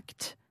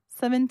fact,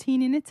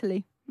 17 in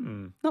Italy.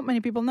 Not many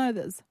people know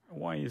this.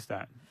 Why is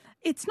that?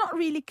 It's not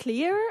really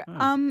clear.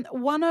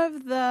 One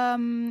of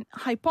the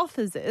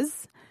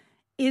hypotheses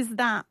is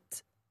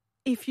that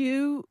if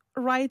you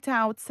write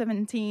out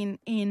 17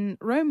 in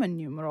Roman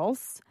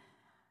numerals,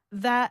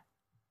 that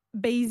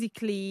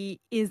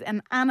basically is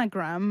an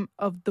anagram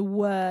of the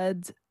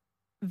word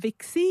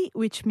vixi,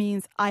 which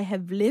means I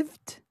have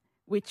lived,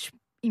 which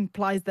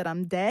implies that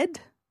I'm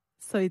dead.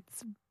 So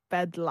it's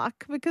bad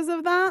luck because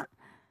of that.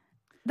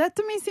 That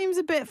to me seems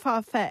a bit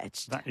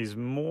far-fetched. That is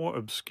more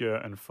obscure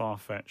and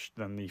far-fetched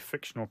than the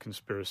fictional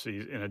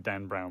conspiracies in a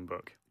Dan Brown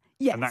book.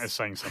 Yes. And that is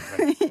saying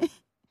something.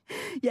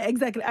 Yeah,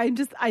 exactly.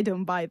 I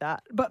don't buy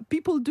that. But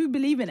people do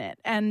believe in it.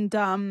 And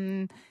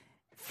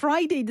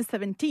Friday the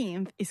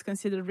 17th is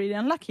considered really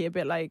unlucky, a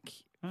bit like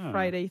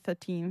Friday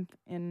 13th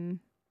in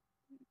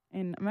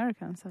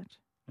America and such.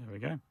 There we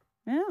go.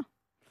 Yeah.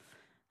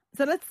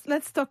 So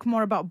let's talk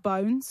more about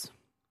bones.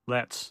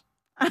 Let's.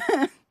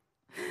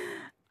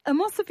 A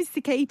more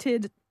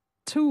sophisticated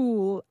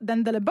tool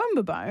than the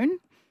Lebombo bone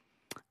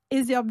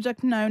is the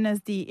object known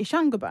as the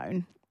Ishango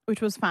bone,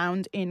 which was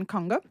found in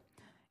Congo.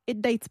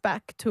 It dates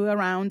back to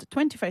around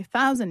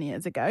 25,000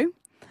 years ago.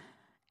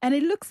 And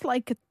it looks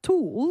like a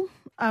tool.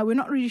 We're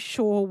not really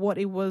sure what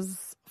it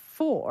was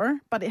for,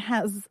 but it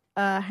has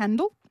a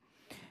handle.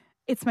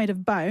 It's made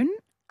of bone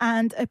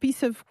and a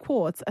piece of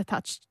quartz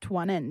attached to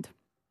one end.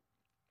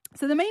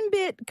 So the main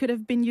bit could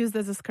have been used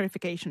as a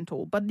scarification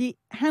tool, but the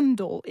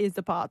handle is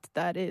the part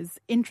that is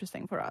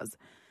interesting for us.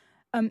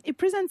 It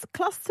presents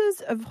clusters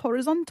of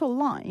horizontal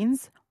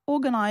lines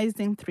organized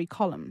in 3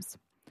 columns.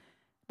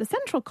 The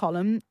central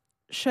column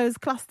shows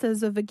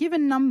clusters of a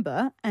given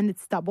number and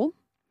its double.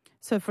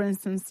 So, for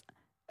instance,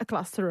 a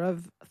cluster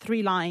of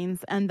 3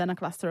 lines and then a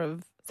cluster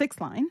of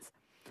 6 lines,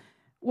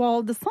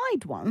 while the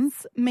side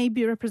ones may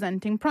be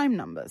representing prime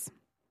numbers.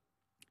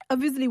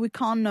 Obviously, we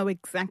can't know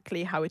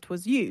exactly how it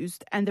was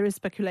used, and there is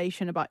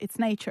speculation about its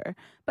nature,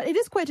 but it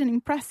is quite an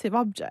impressive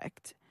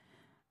object.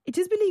 It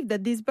is believed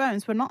that these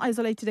bones were not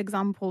isolated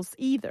examples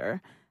either.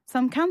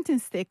 Some counting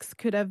sticks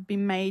could have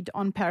been made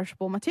on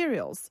perishable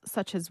materials,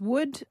 such as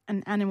wood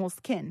and animal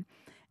skin,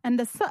 and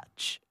as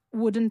such,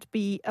 wouldn't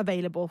be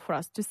available for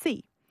us to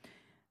see.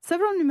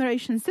 Several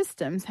numeration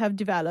systems have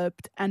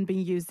developed and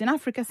been used in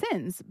Africa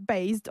since,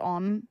 based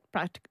on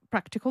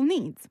practical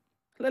needs.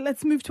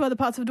 Let's move to other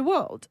parts of the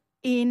world.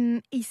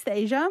 In East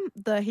Asia,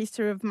 the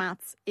history of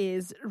maths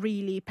is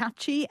really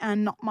patchy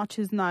and not much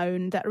is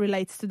known that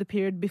relates to the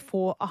period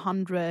before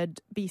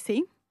 100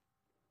 BC.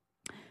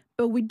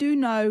 But we do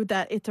know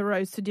that it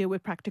arose to deal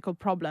with practical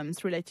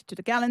problems related to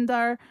the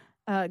calendar,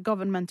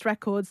 government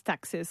records,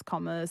 taxes,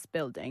 commerce,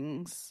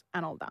 buildings,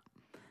 and all that.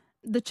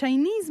 The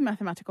Chinese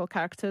mathematical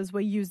characters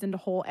were used in the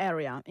whole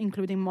area,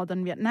 including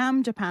modern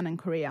Vietnam, Japan, and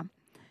Korea.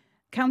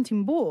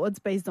 Counting boards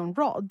based on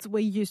rods were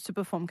used to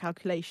perform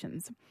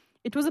calculations.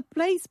 It was a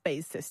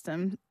place-based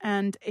system,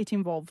 and it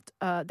involved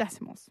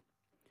decimals.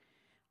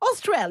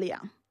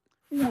 Australia.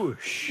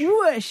 Whoosh.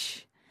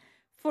 Whoosh.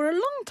 For a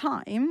long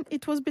time,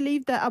 it was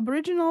believed that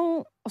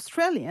Aboriginal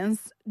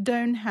Australians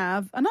don't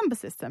have a number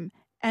system.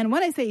 And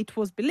when I say it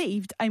was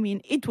believed, I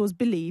mean it was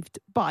believed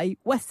by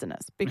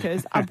Westerners,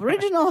 because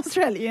Aboriginal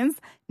Australians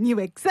knew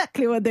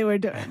exactly what they were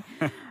doing.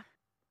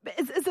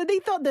 So they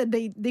thought that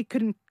they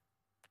couldn't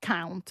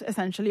count,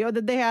 essentially, or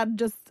that they had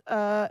just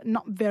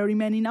not very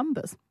many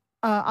numbers,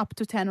 up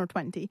to 10 or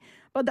 20.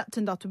 But that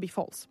turned out to be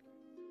false.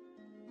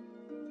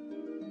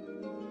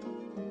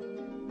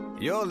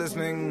 You're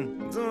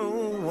listening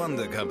to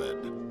Wonder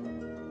Cupboard.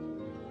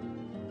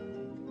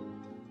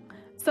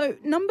 So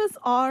numbers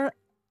are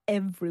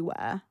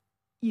everywhere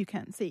you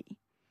can see.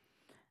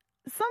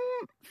 Some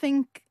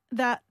think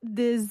that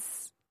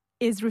this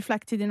is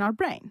reflected in our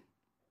brain.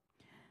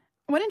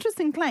 One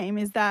interesting claim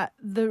is that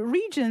the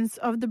regions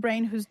of the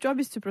brain whose job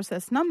is to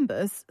process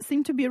numbers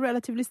seem to be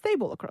relatively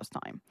stable across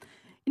time.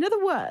 In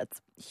other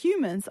words,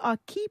 humans are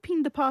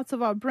keeping the parts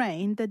of our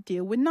brain that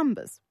deal with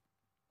numbers.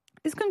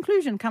 This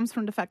conclusion comes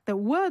from the fact that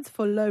words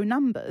for low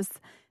numbers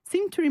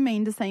seem to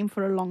remain the same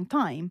for a long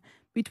time,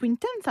 between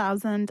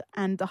 10,000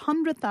 and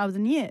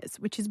 100,000 years,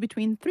 which is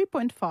between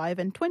 3.5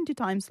 and 20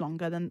 times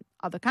longer than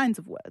other kinds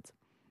of words.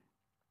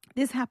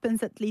 This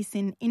happens at least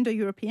in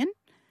Indo-European,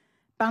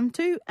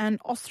 Bantu, and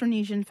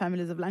Austronesian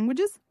families of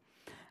languages,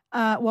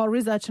 while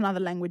research on other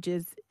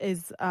languages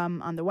is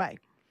underway.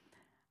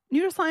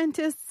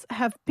 Neuroscientists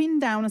have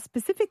pinned down a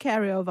specific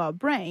area of our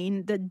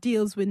brain that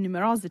deals with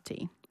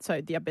numerosity, so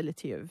the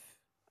ability to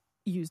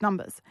use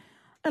numbers,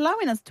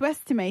 allowing us to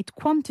estimate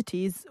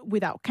quantities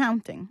without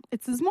counting.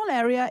 It's a small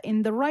area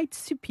in the right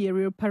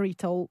superior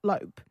parietal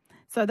lobe.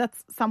 So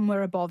that's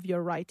somewhere above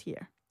your right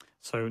ear.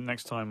 So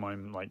next time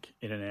I'm like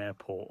in an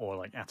airport or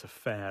like at a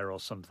fair or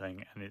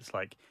something, and it's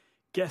like,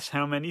 guess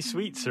how many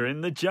sweets are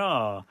in the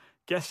jar?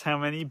 Guess how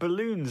many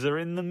balloons are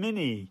in the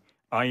mini?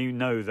 I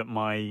know that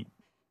my,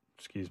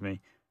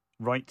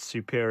 right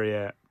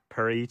superior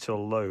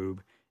parietal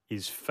lobe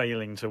is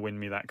failing to win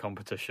me that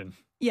competition.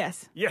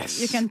 Yes.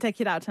 Yes. You can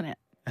take it out on it.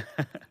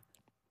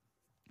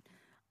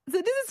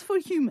 So this is for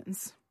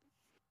humans.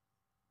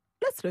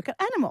 Let's look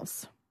at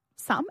animals.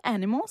 Some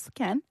animals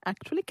can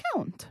actually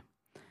count.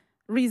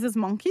 Rhesus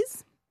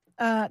monkeys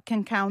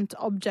can count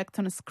objects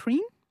on a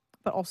screen,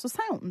 but also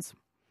sounds.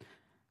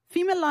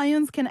 Female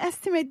lions can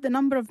estimate the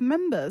number of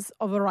members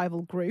of a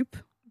rival group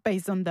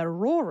based on their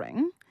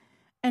roaring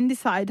and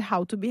decide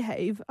how to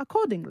behave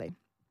accordingly.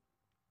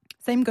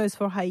 Same goes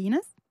for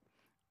hyenas.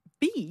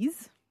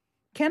 Bees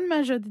can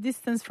measure the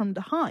distance from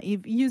the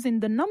hive using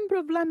the number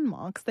of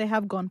landmarks they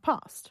have gone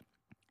past,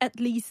 at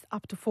least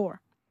up to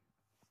 4.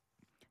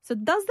 So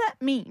does that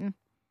mean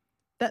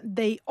that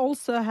they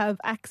also have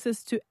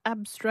access to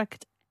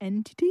abstract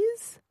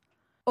entities?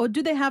 Or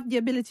do they have the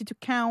ability to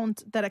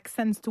count that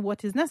extends to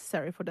what is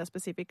necessary for their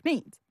specific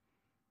needs?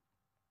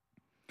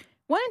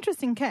 One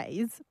interesting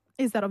case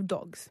is that of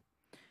dogs.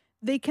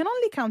 They can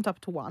only count up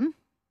to 1,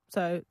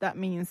 so that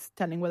means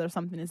telling whether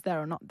something is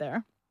there or not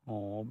there.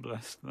 Oh,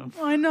 bless them.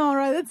 I know,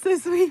 right? That's so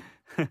sweet.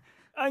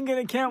 I'm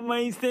going to count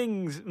my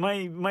things,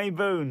 my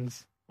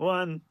bones.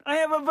 1. I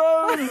have a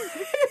bone!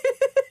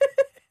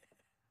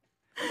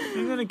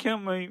 I'm going to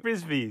count my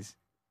frisbees.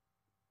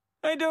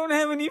 I don't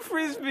have any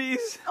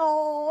frisbees.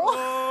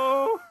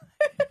 Oh.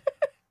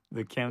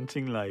 The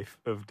counting life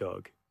of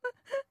dog.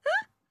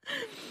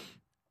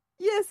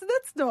 Yes,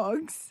 that's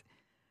dogs.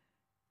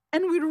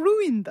 And we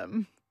ruin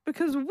them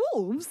because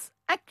wolves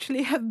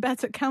actually have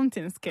better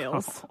counting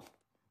skills.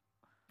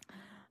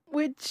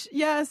 Which,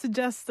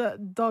 suggests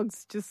that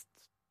dogs just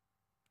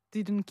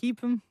didn't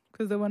keep them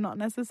because they were not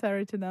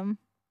necessary to them.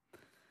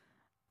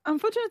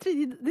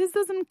 Unfortunately, this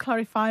doesn't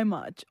clarify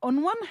much.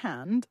 On one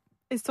hand,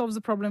 it solves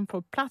a problem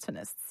for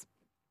Platonists.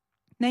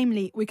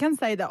 Namely, we can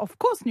say that, of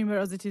course,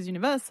 numerosity is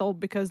universal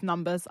because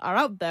numbers are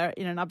out there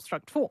in an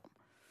abstract form.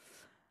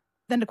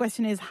 Then the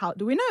question is, how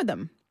do we know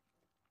them?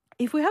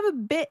 If we have a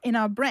bit in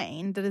our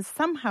brain that is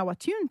somehow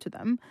attuned to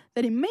them,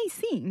 then it may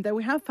seem that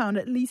we have found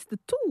at least the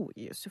tool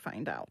we use to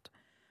find out.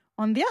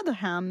 On the other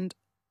hand,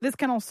 this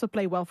can also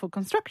play well for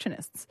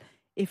constructionists.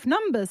 If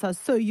numbers are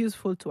so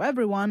useful to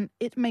everyone,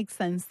 it makes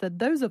sense that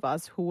those of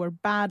us who were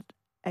bad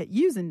at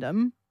using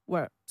them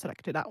were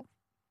selected out.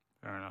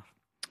 Fair enough.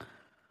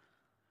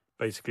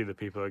 Basically, the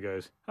people who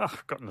goes,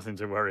 I've got nothing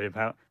to worry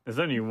about. There's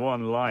only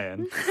one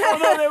lion. Oh,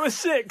 no, there were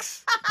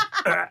 6.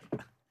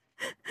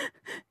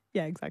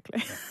 Yeah,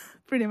 exactly.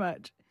 Pretty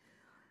much.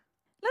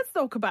 Let's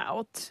talk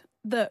about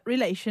the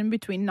relation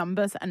between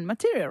numbers and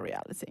material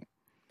reality.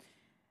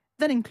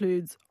 That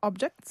includes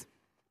objects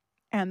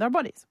and our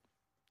bodies.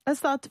 Let's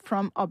start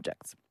from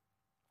objects.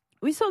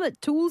 We saw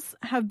that tools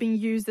have been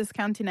used as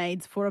counting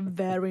aids for a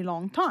very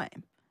long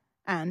time.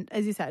 And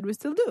as you said, we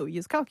still do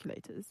use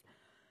calculators.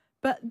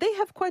 But they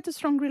have quite a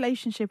strong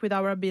relationship with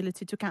our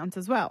ability to count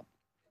as well.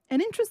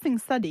 An interesting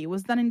study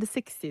was done in the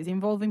 60s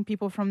involving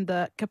people from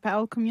the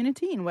Kapel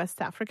community in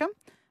West Africa,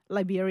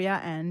 Liberia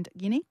and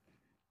Guinea.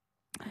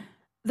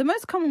 The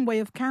most common way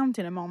of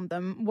counting among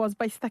them was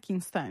by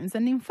stacking stones,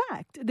 and in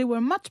fact, they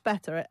were much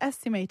better at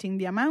estimating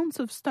the amounts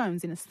of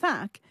stones in a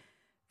stack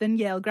than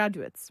Yale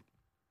graduates.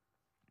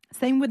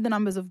 Same with the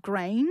numbers of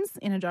grains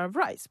in a jar of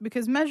rice,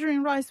 because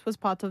measuring rice was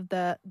part of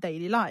their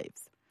daily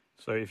lives.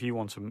 So if you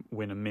want to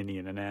win a Mini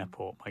in an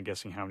airport by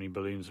guessing how many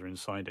balloons are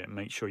inside it,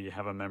 make sure you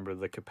have a member of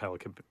the Capel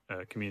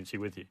community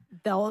with you.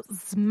 They'll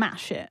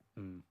smash it.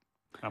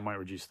 That might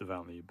reduce the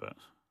value, but...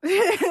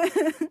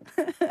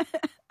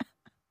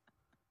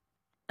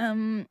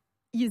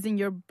 Using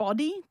your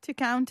body to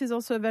count is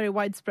also a very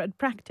widespread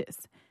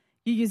practice.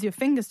 You use your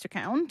fingers to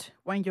count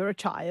when you're a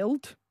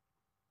child,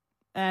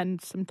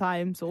 and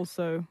sometimes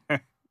also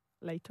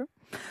later.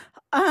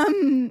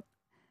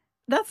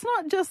 That's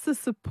not just a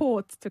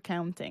support to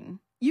counting.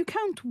 You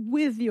count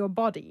with your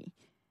body.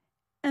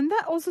 And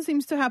that also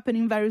seems to happen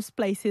in various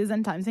places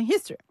and times in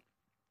history.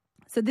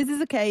 So this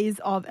is a case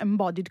of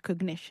embodied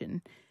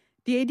cognition.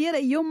 The idea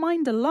that your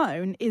mind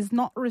alone is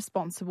not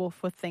responsible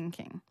for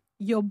thinking.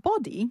 Your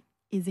body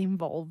is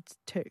involved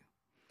too.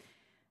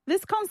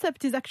 This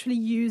concept is actually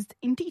used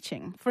in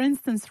teaching. For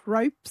instance,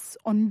 ropes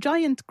on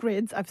giant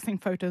grids. I've seen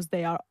photos,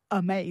 they are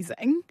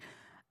amazing.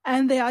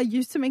 And they are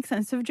used to make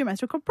sense of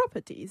geometrical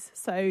properties.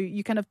 So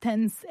you kind of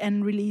tense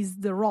and release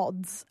the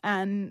rods,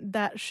 and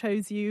that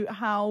shows you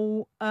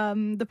how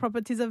the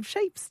properties of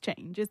shapes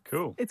change.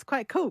 Cool. It's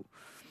quite cool.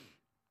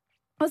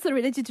 Also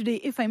related to the,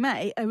 if I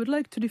may, I would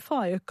like to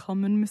defy a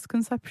common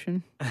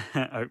misconception.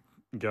 Oh,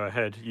 go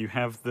ahead. You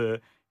have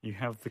the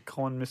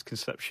common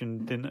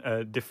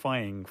misconception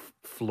defying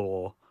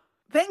flaw.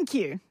 Thank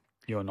you.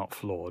 You're not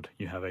flawed.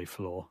 You have a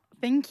flaw.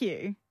 Thank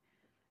you.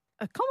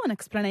 A common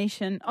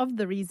explanation of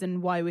the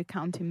reason why we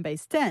count in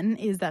base 10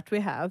 is that we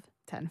have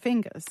 10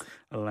 fingers.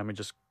 Let me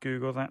just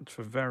Google that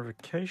for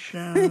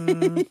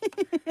verification.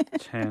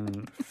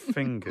 10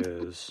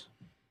 fingers.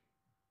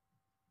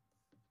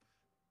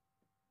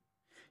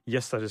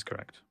 Yes, that is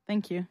correct.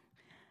 Thank you.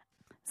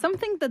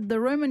 Something that the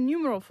Roman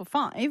numeral for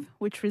 5,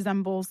 which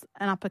resembles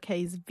an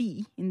uppercase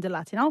V in the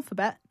Latin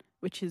alphabet,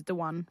 which is the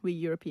one we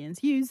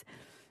Europeans use,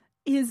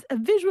 is a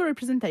visual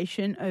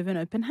representation of an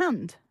open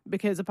hand,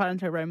 because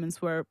apparently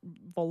Romans were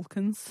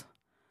Vulcans.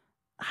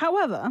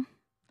 However,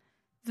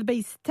 the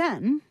base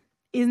 10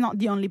 is not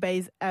the only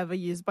base ever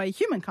used by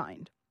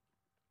humankind.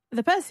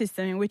 The pair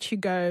system, in which you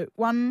go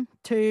 1,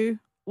 2,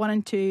 1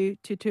 and 2,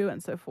 2, 2,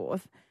 and so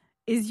forth,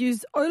 is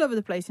used all over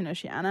the place in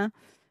Oceania.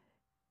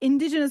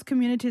 Indigenous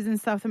communities in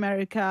South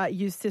America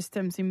use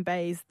systems in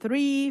base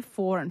 3,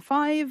 4, and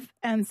 5,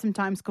 and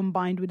sometimes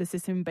combined with a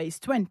system in base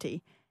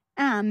 20.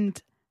 And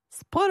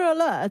spoiler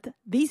alert,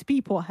 these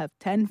people have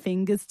 10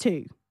 fingers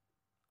too,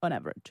 on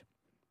average.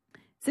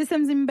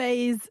 Systems in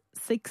base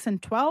 6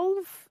 and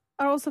 12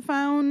 are also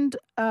found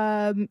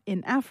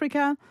in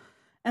Africa,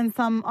 and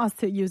some are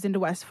still used in the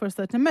West for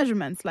certain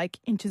measurements, like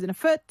inches in a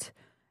foot,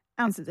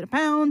 ounces in a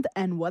pound,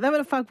 and whatever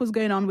the fuck was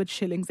going on with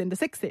shillings in the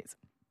 60s.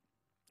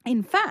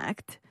 In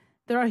fact,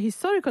 there are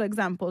historical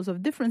examples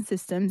of different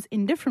systems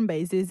in different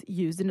bases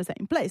used in the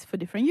same place for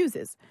different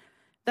uses.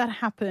 That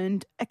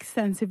happened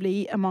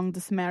extensively among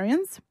the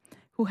Sumerians,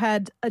 who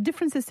had a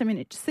different system in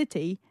each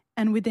city,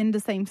 and within the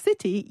same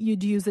city,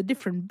 you'd use a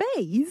different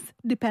base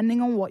depending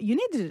on what you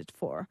needed it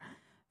for,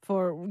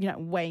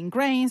 weighing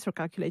grains, or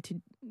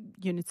calculated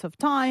units of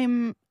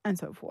time, and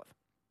so forth.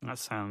 That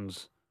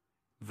sounds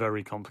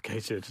very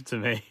complicated to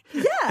me.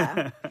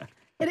 Yeah,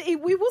 it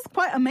was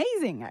quite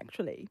amazing,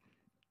 actually.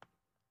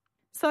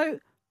 So,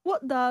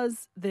 what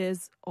does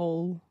this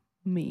all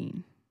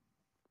mean?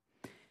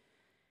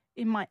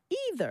 It might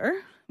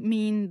either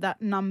mean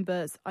that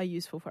numbers are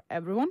useful for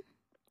everyone,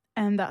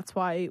 and that's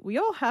why we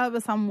all have a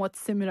somewhat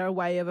similar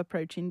way of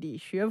approaching the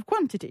issue of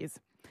quantities.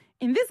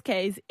 In this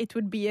case, it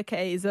would be a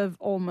case of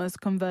almost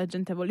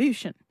convergent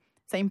evolution.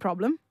 Same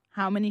problem.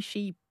 How many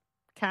sheep,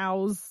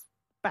 cows,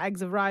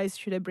 bags of rice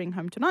should I bring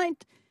home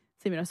tonight?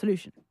 Similar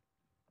solution.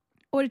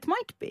 Or it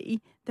might be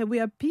that we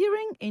are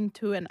peering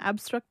into an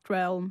abstract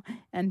realm,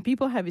 and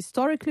people have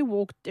historically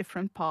walked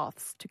different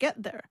paths to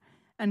get there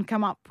and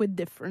come up with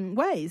different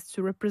ways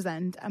to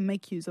represent and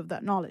make use of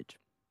that knowledge.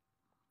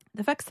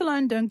 The facts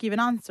alone don't give an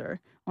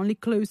answer, only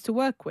clues to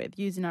work with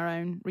using our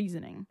own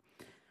reasoning.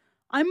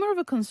 I'm more of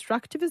a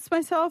constructivist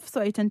myself,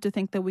 so I tend to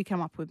think that we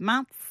come up with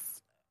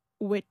maths,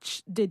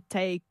 which did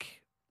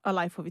take a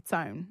life of its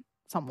own,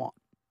 somewhat.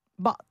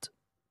 But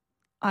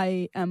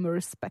I am a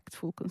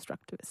respectful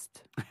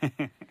constructivist.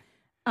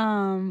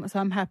 So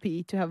I'm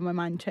happy to have my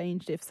mind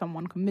changed if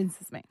someone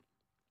convinces me.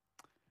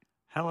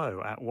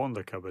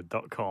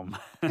 hello@wondercupboard.com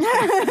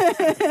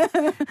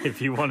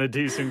if you want to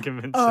do some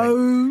convincing.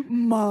 Oh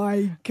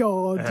my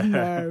God,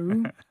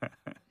 no.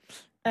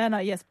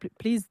 And yes,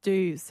 please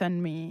do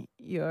send me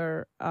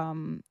your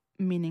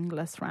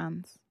meaningless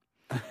rants.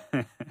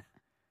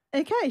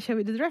 Okay, shall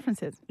we do the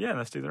references? Yeah,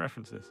 let's do the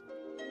references.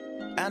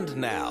 And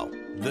now,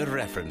 the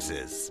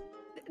references.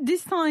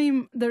 This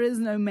time, there is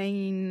no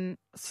main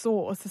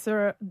source.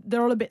 So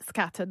they're all a bit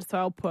scattered, so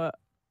I'll put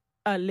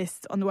a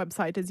list on the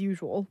website as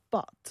usual.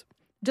 But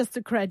just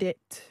to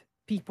credit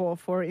people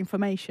for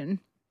information,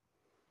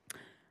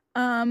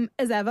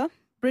 as ever,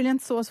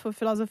 brilliant source for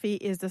philosophy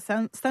is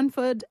the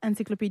Stanford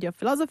Encyclopedia of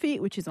Philosophy,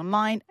 which is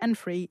online and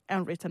free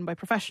and written by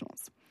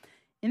professionals.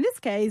 In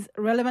this case,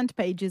 relevant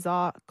pages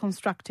are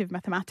Constructive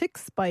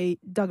Mathematics by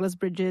Douglas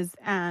Bridges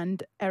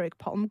and Eric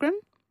Palmgren,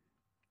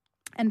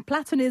 and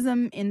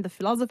Platonism in the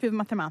Philosophy of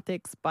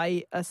Mathematics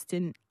by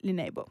Austin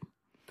Linnebo.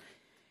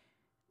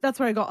 That's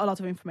where I got a lot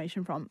of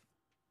information from.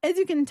 As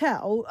you can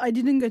tell, I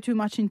didn't go too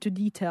much into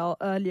detail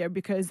earlier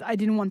because I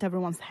didn't want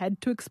everyone's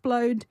head to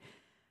explode.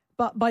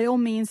 But by all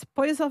means,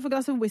 pour yourself a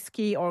glass of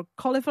whiskey or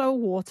cauliflower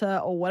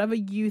water or whatever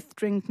youth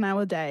drink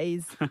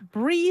nowadays,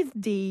 breathe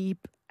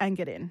deep and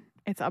get in.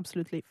 It's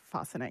absolutely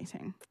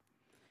fascinating.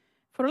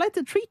 For a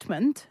lighter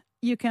treatment,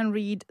 you can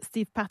read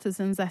Steve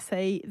Patterson's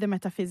essay, The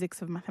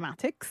Metaphysics of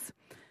Mathematics.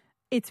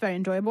 It's very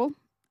enjoyable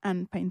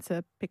and paints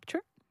a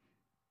picture.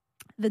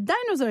 The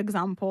dinosaur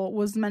example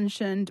was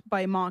mentioned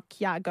by Mark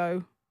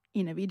Yago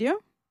in a video.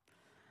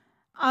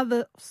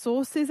 Other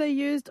sources I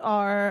used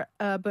are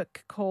a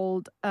book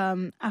called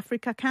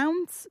Africa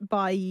Counts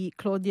by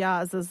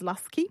Claudia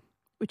Zaslavsky,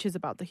 which is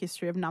about the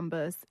history of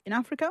numbers in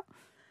Africa.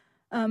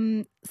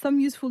 Some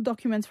useful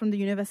documents from the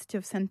University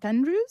of St.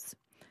 Andrews,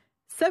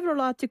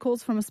 several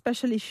articles from a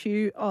special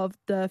issue of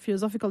the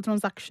Philosophical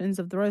Transactions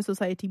of the Royal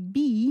Society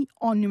B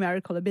on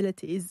numerical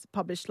abilities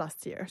published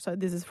last year. So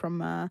this is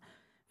from a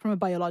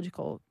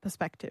biological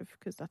perspective,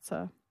 because that's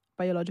a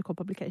biological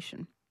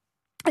publication.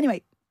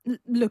 Anyway,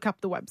 look up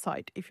the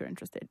website if you're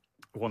interested.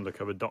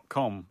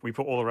 Wondercupboard.com. We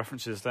put all the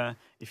references there.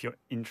 If you're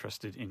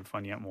interested in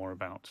finding out more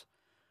about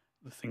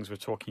the things we're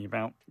talking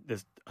about,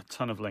 there's a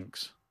ton of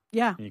links.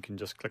 Yeah. And you can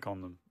just click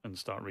on them and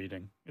start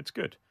reading. It's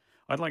good.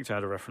 I'd like to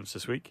add a reference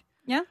this week.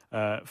 Yeah.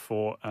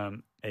 For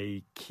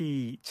a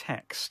key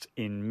text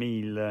in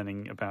me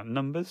learning about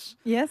numbers.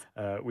 Yes.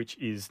 Which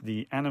is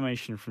the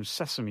animation from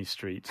Sesame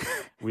Street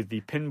with the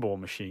pinball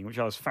machine, which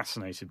I was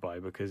fascinated by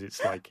because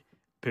it's like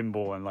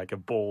pinball and like a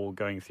ball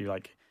going through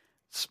like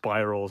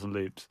spirals and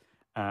loops,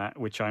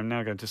 which I'm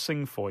now going to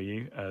sing for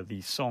you.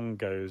 The song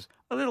goes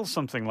a little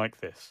something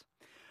like this.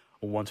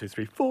 1, 2,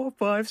 3, 4,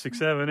 5, 6,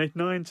 7, 8,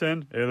 9,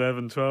 10,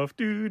 11, 12,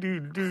 do, do,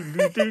 do,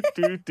 do, do,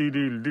 do, do,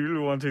 do,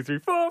 do, 1, 2, 3,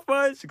 4,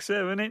 5, 6,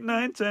 7, 8,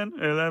 9, 10,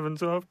 11,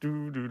 12,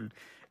 do, do, do.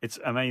 It's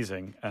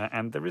amazing.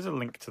 And there is a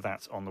link to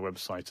that on the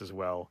website as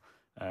well.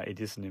 It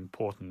is an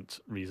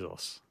important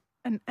resource.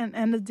 And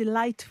a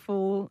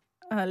delightful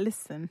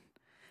listen.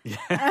 Yeah.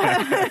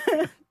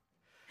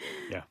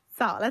 Yeah.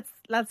 So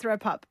let's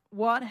wrap up.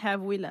 What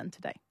have we learned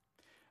today?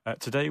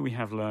 Today we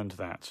have learned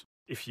that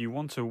if you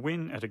want to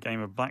win at a game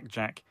of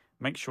blackjack,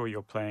 make sure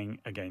you're playing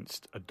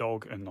against a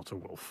dog and not a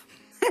wolf.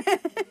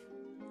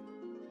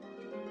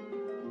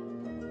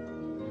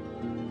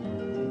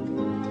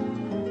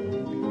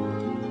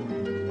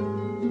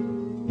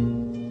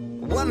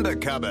 Wonder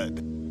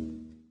Cupboard.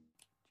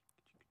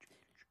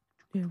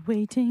 We're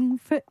waiting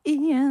for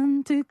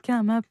Ian to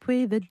come up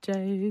with a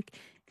joke.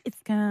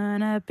 It's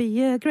gonna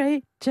be a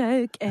great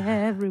joke,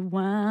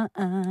 everyone.